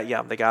 Now they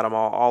got them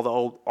all. All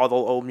the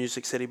old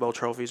Music City Bowl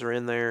trophies are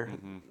in there.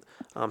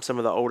 Some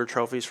of the older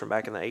trophies from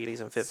back in the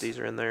 80s and 50s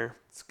are in there.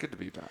 It's good to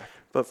be back.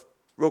 But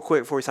real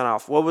quick before we sign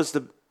off,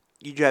 did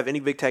you have any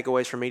big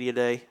takeaways from Media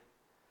Day?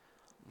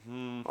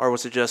 Or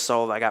was it just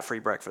I got free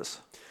breakfast?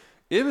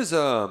 It was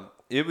I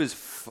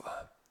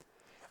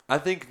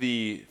think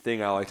the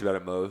thing I liked about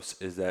it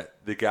most is that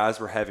the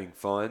guys were having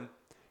fun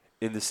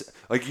in this.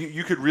 Like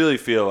you could really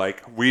feel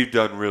like we've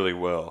done really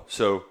well.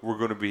 So we're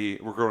going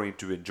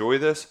to enjoy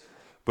this,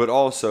 but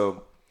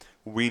also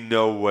we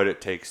know what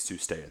it takes to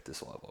stay at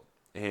this level.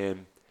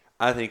 And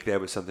I think that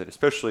was something,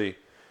 especially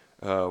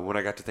when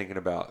I got to thinking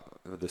about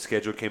the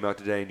schedule came out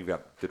today, and you've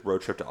got the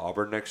road trip to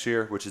Auburn next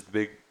year, which is the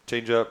big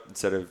change up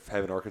instead of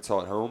having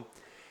Arkansas at home.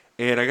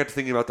 And I got to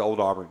thinking about the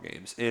old Auburn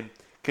games. And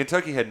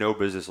Kentucky had no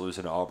business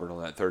losing to Auburn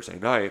on that Thursday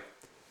night,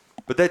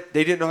 but they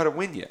didn't know how to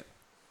win yet.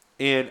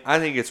 And I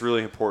think it's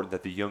really important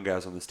that the young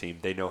guys on this team,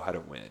 they know how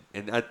to win.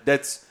 And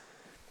that's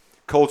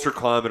culture,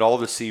 climate, all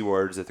the C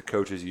words that the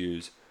coaches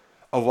use.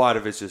 A lot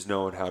of it's just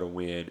knowing how to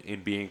win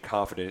and being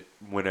confident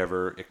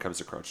whenever it comes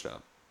to crunch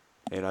time.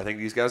 And I think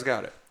these guys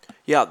got it.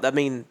 Yeah, I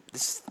mean,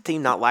 this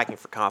team not lacking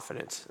for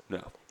confidence.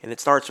 No. And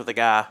it starts with the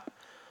guy,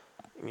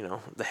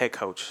 the head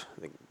coach,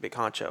 the big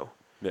honcho.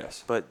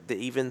 Yes. But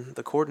even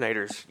the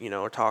coordinators,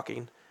 are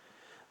talking.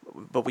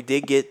 But we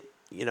did get,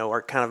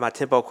 our kind of my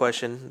tempo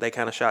question, they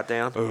kind of shot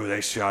down. Oh,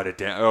 they shot it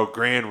down. Oh,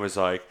 Gran was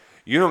like,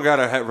 you don't got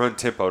to run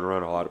tempo to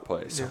run a lot of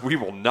plays. Yeah. We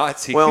will not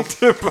see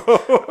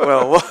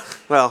tempo.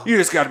 well. You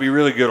just got to be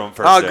really good on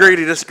first I'll down. agree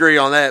to disagree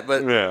on that.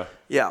 But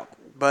yeah.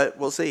 But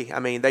we'll see. I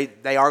mean,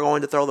 they are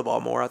going to throw the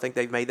ball more. I think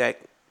they've made that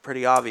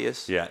pretty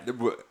obvious. Yeah.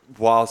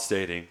 While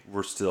stating,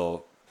 we're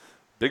still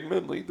big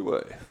men lead the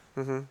way.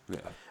 Mm-hmm. Yeah.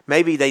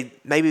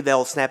 Maybe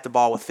they'll snap the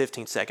ball with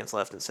 15 seconds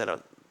left instead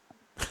of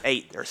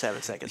 8 or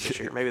 7 seconds this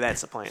year. Maybe that's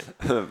the plan.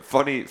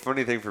 Funny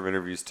thing from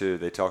interviews too.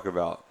 They talk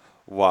about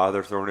why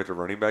they're throwing it to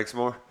running backs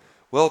more.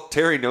 Well,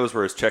 Terry knows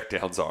where his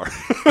checkdowns are,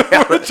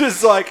 which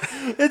is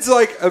it's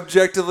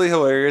objectively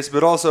hilarious,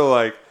 but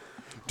also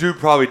dude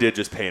probably did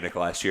just panic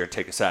last year and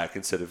take a sack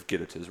instead of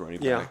get it to his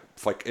running back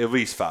at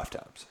least 5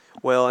 times.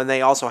 Well, and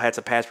they also had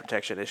some pass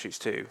protection issues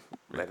too.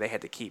 Right. They had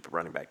to keep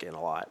running back in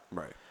a lot.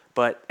 Right.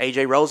 But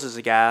A.J. Rose is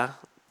a guy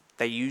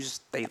they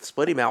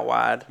split him out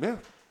wide. Yeah.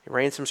 He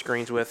ran some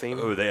screens with him.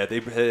 Oh,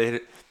 they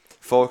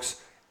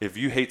folks, if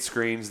you hate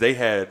screens, they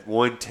had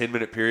one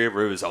 10-minute period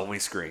where it was only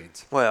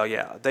screens. Well,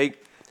 yeah.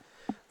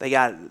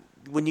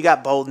 when you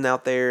got Bolden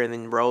out there and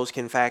then Rose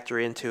can factor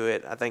into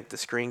it, I think the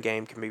screen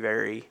game can be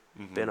very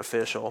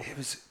beneficial. It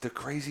was the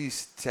crazy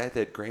stat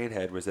that Grant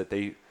had was that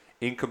they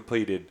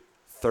incompleted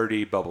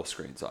 30 bubble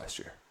screens last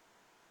year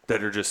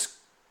that are just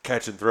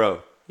catch and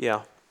throw.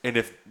 Yeah.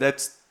 And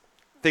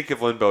think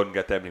if Lynn Bowden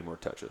got that many more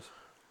touches.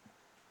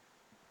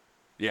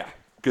 Yeah,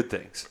 good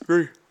things.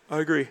 I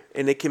agree.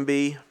 And it can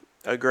be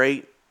a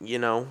great,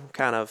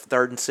 kind of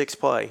 3rd and 6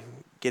 play.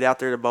 Get out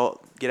there to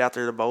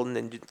Bolden,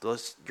 and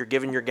you're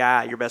giving your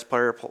guy, your best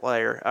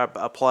player,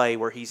 a play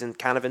where he's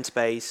kind of in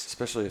space.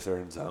 Especially if they're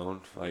in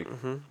zone.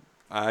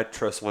 I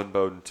trust Lynn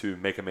Bowden to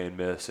make a man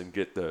miss and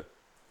get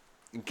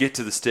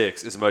to the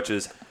sticks as much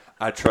as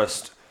I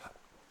trust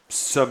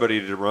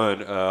somebody to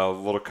run a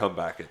little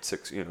comeback at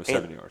 7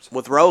 yards.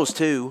 With Rose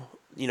too,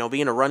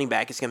 being a running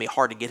back, it's gonna be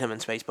hard to get him in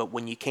space. But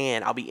when you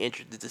can, I'll be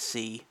interested to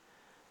see,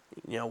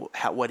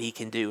 what he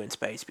can do in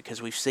space,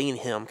 because we've seen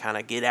him kind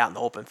of get out in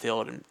the open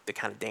field and the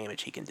kind of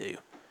damage he can do.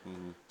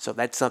 Mm-hmm. So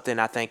that's something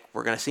I think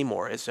we're gonna see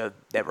more is that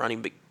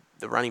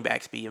the running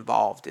backs be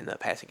involved in the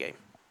passing game.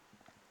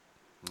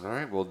 All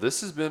right. Well,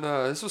 this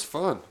was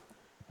fun.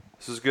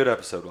 This was a good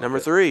episode. Number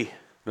 3.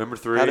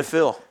 How'd it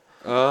feel?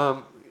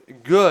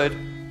 Good.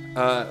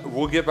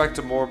 We'll get back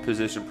to more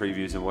position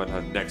previews and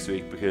whatnot next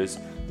week because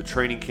the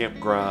training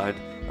camp grind.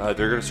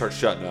 They're going to start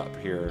shutting up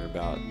here in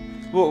about.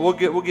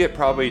 We'll get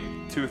probably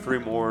 2 or 3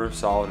 more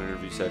solid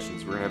interview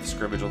sessions. We're going to have a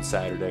scrimmage on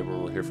Saturday where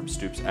we'll hear from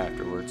Stoops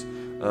afterwards.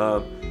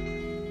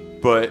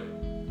 But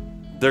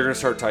they're going to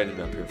start tightening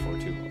up here before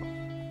too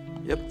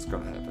long. Yep, it's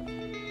going to happen.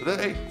 But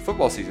then, hey,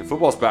 football season.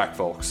 Football's back,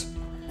 folks.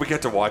 We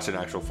get to watch an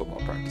actual football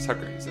practice. How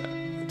great is that?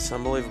 It's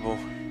unbelievable.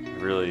 It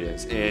really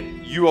is.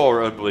 And you all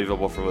are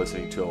unbelievable for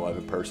listening to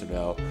 11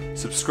 Personnel.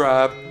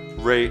 Subscribe,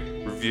 rate,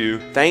 review.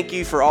 Thank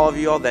you for all of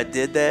you all that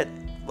did that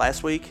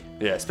last week.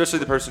 Yeah, especially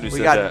the person who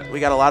said that.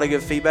 We got a lot of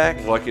good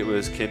feedback. Like it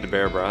was Ken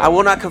DeBear Bryant. I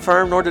will not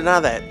confirm nor deny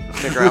that,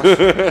 Nick Rouse.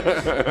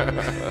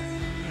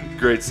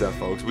 Great stuff,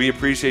 folks. We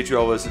appreciate you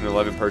all listening to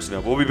 11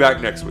 Personnel. We'll be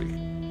back next week.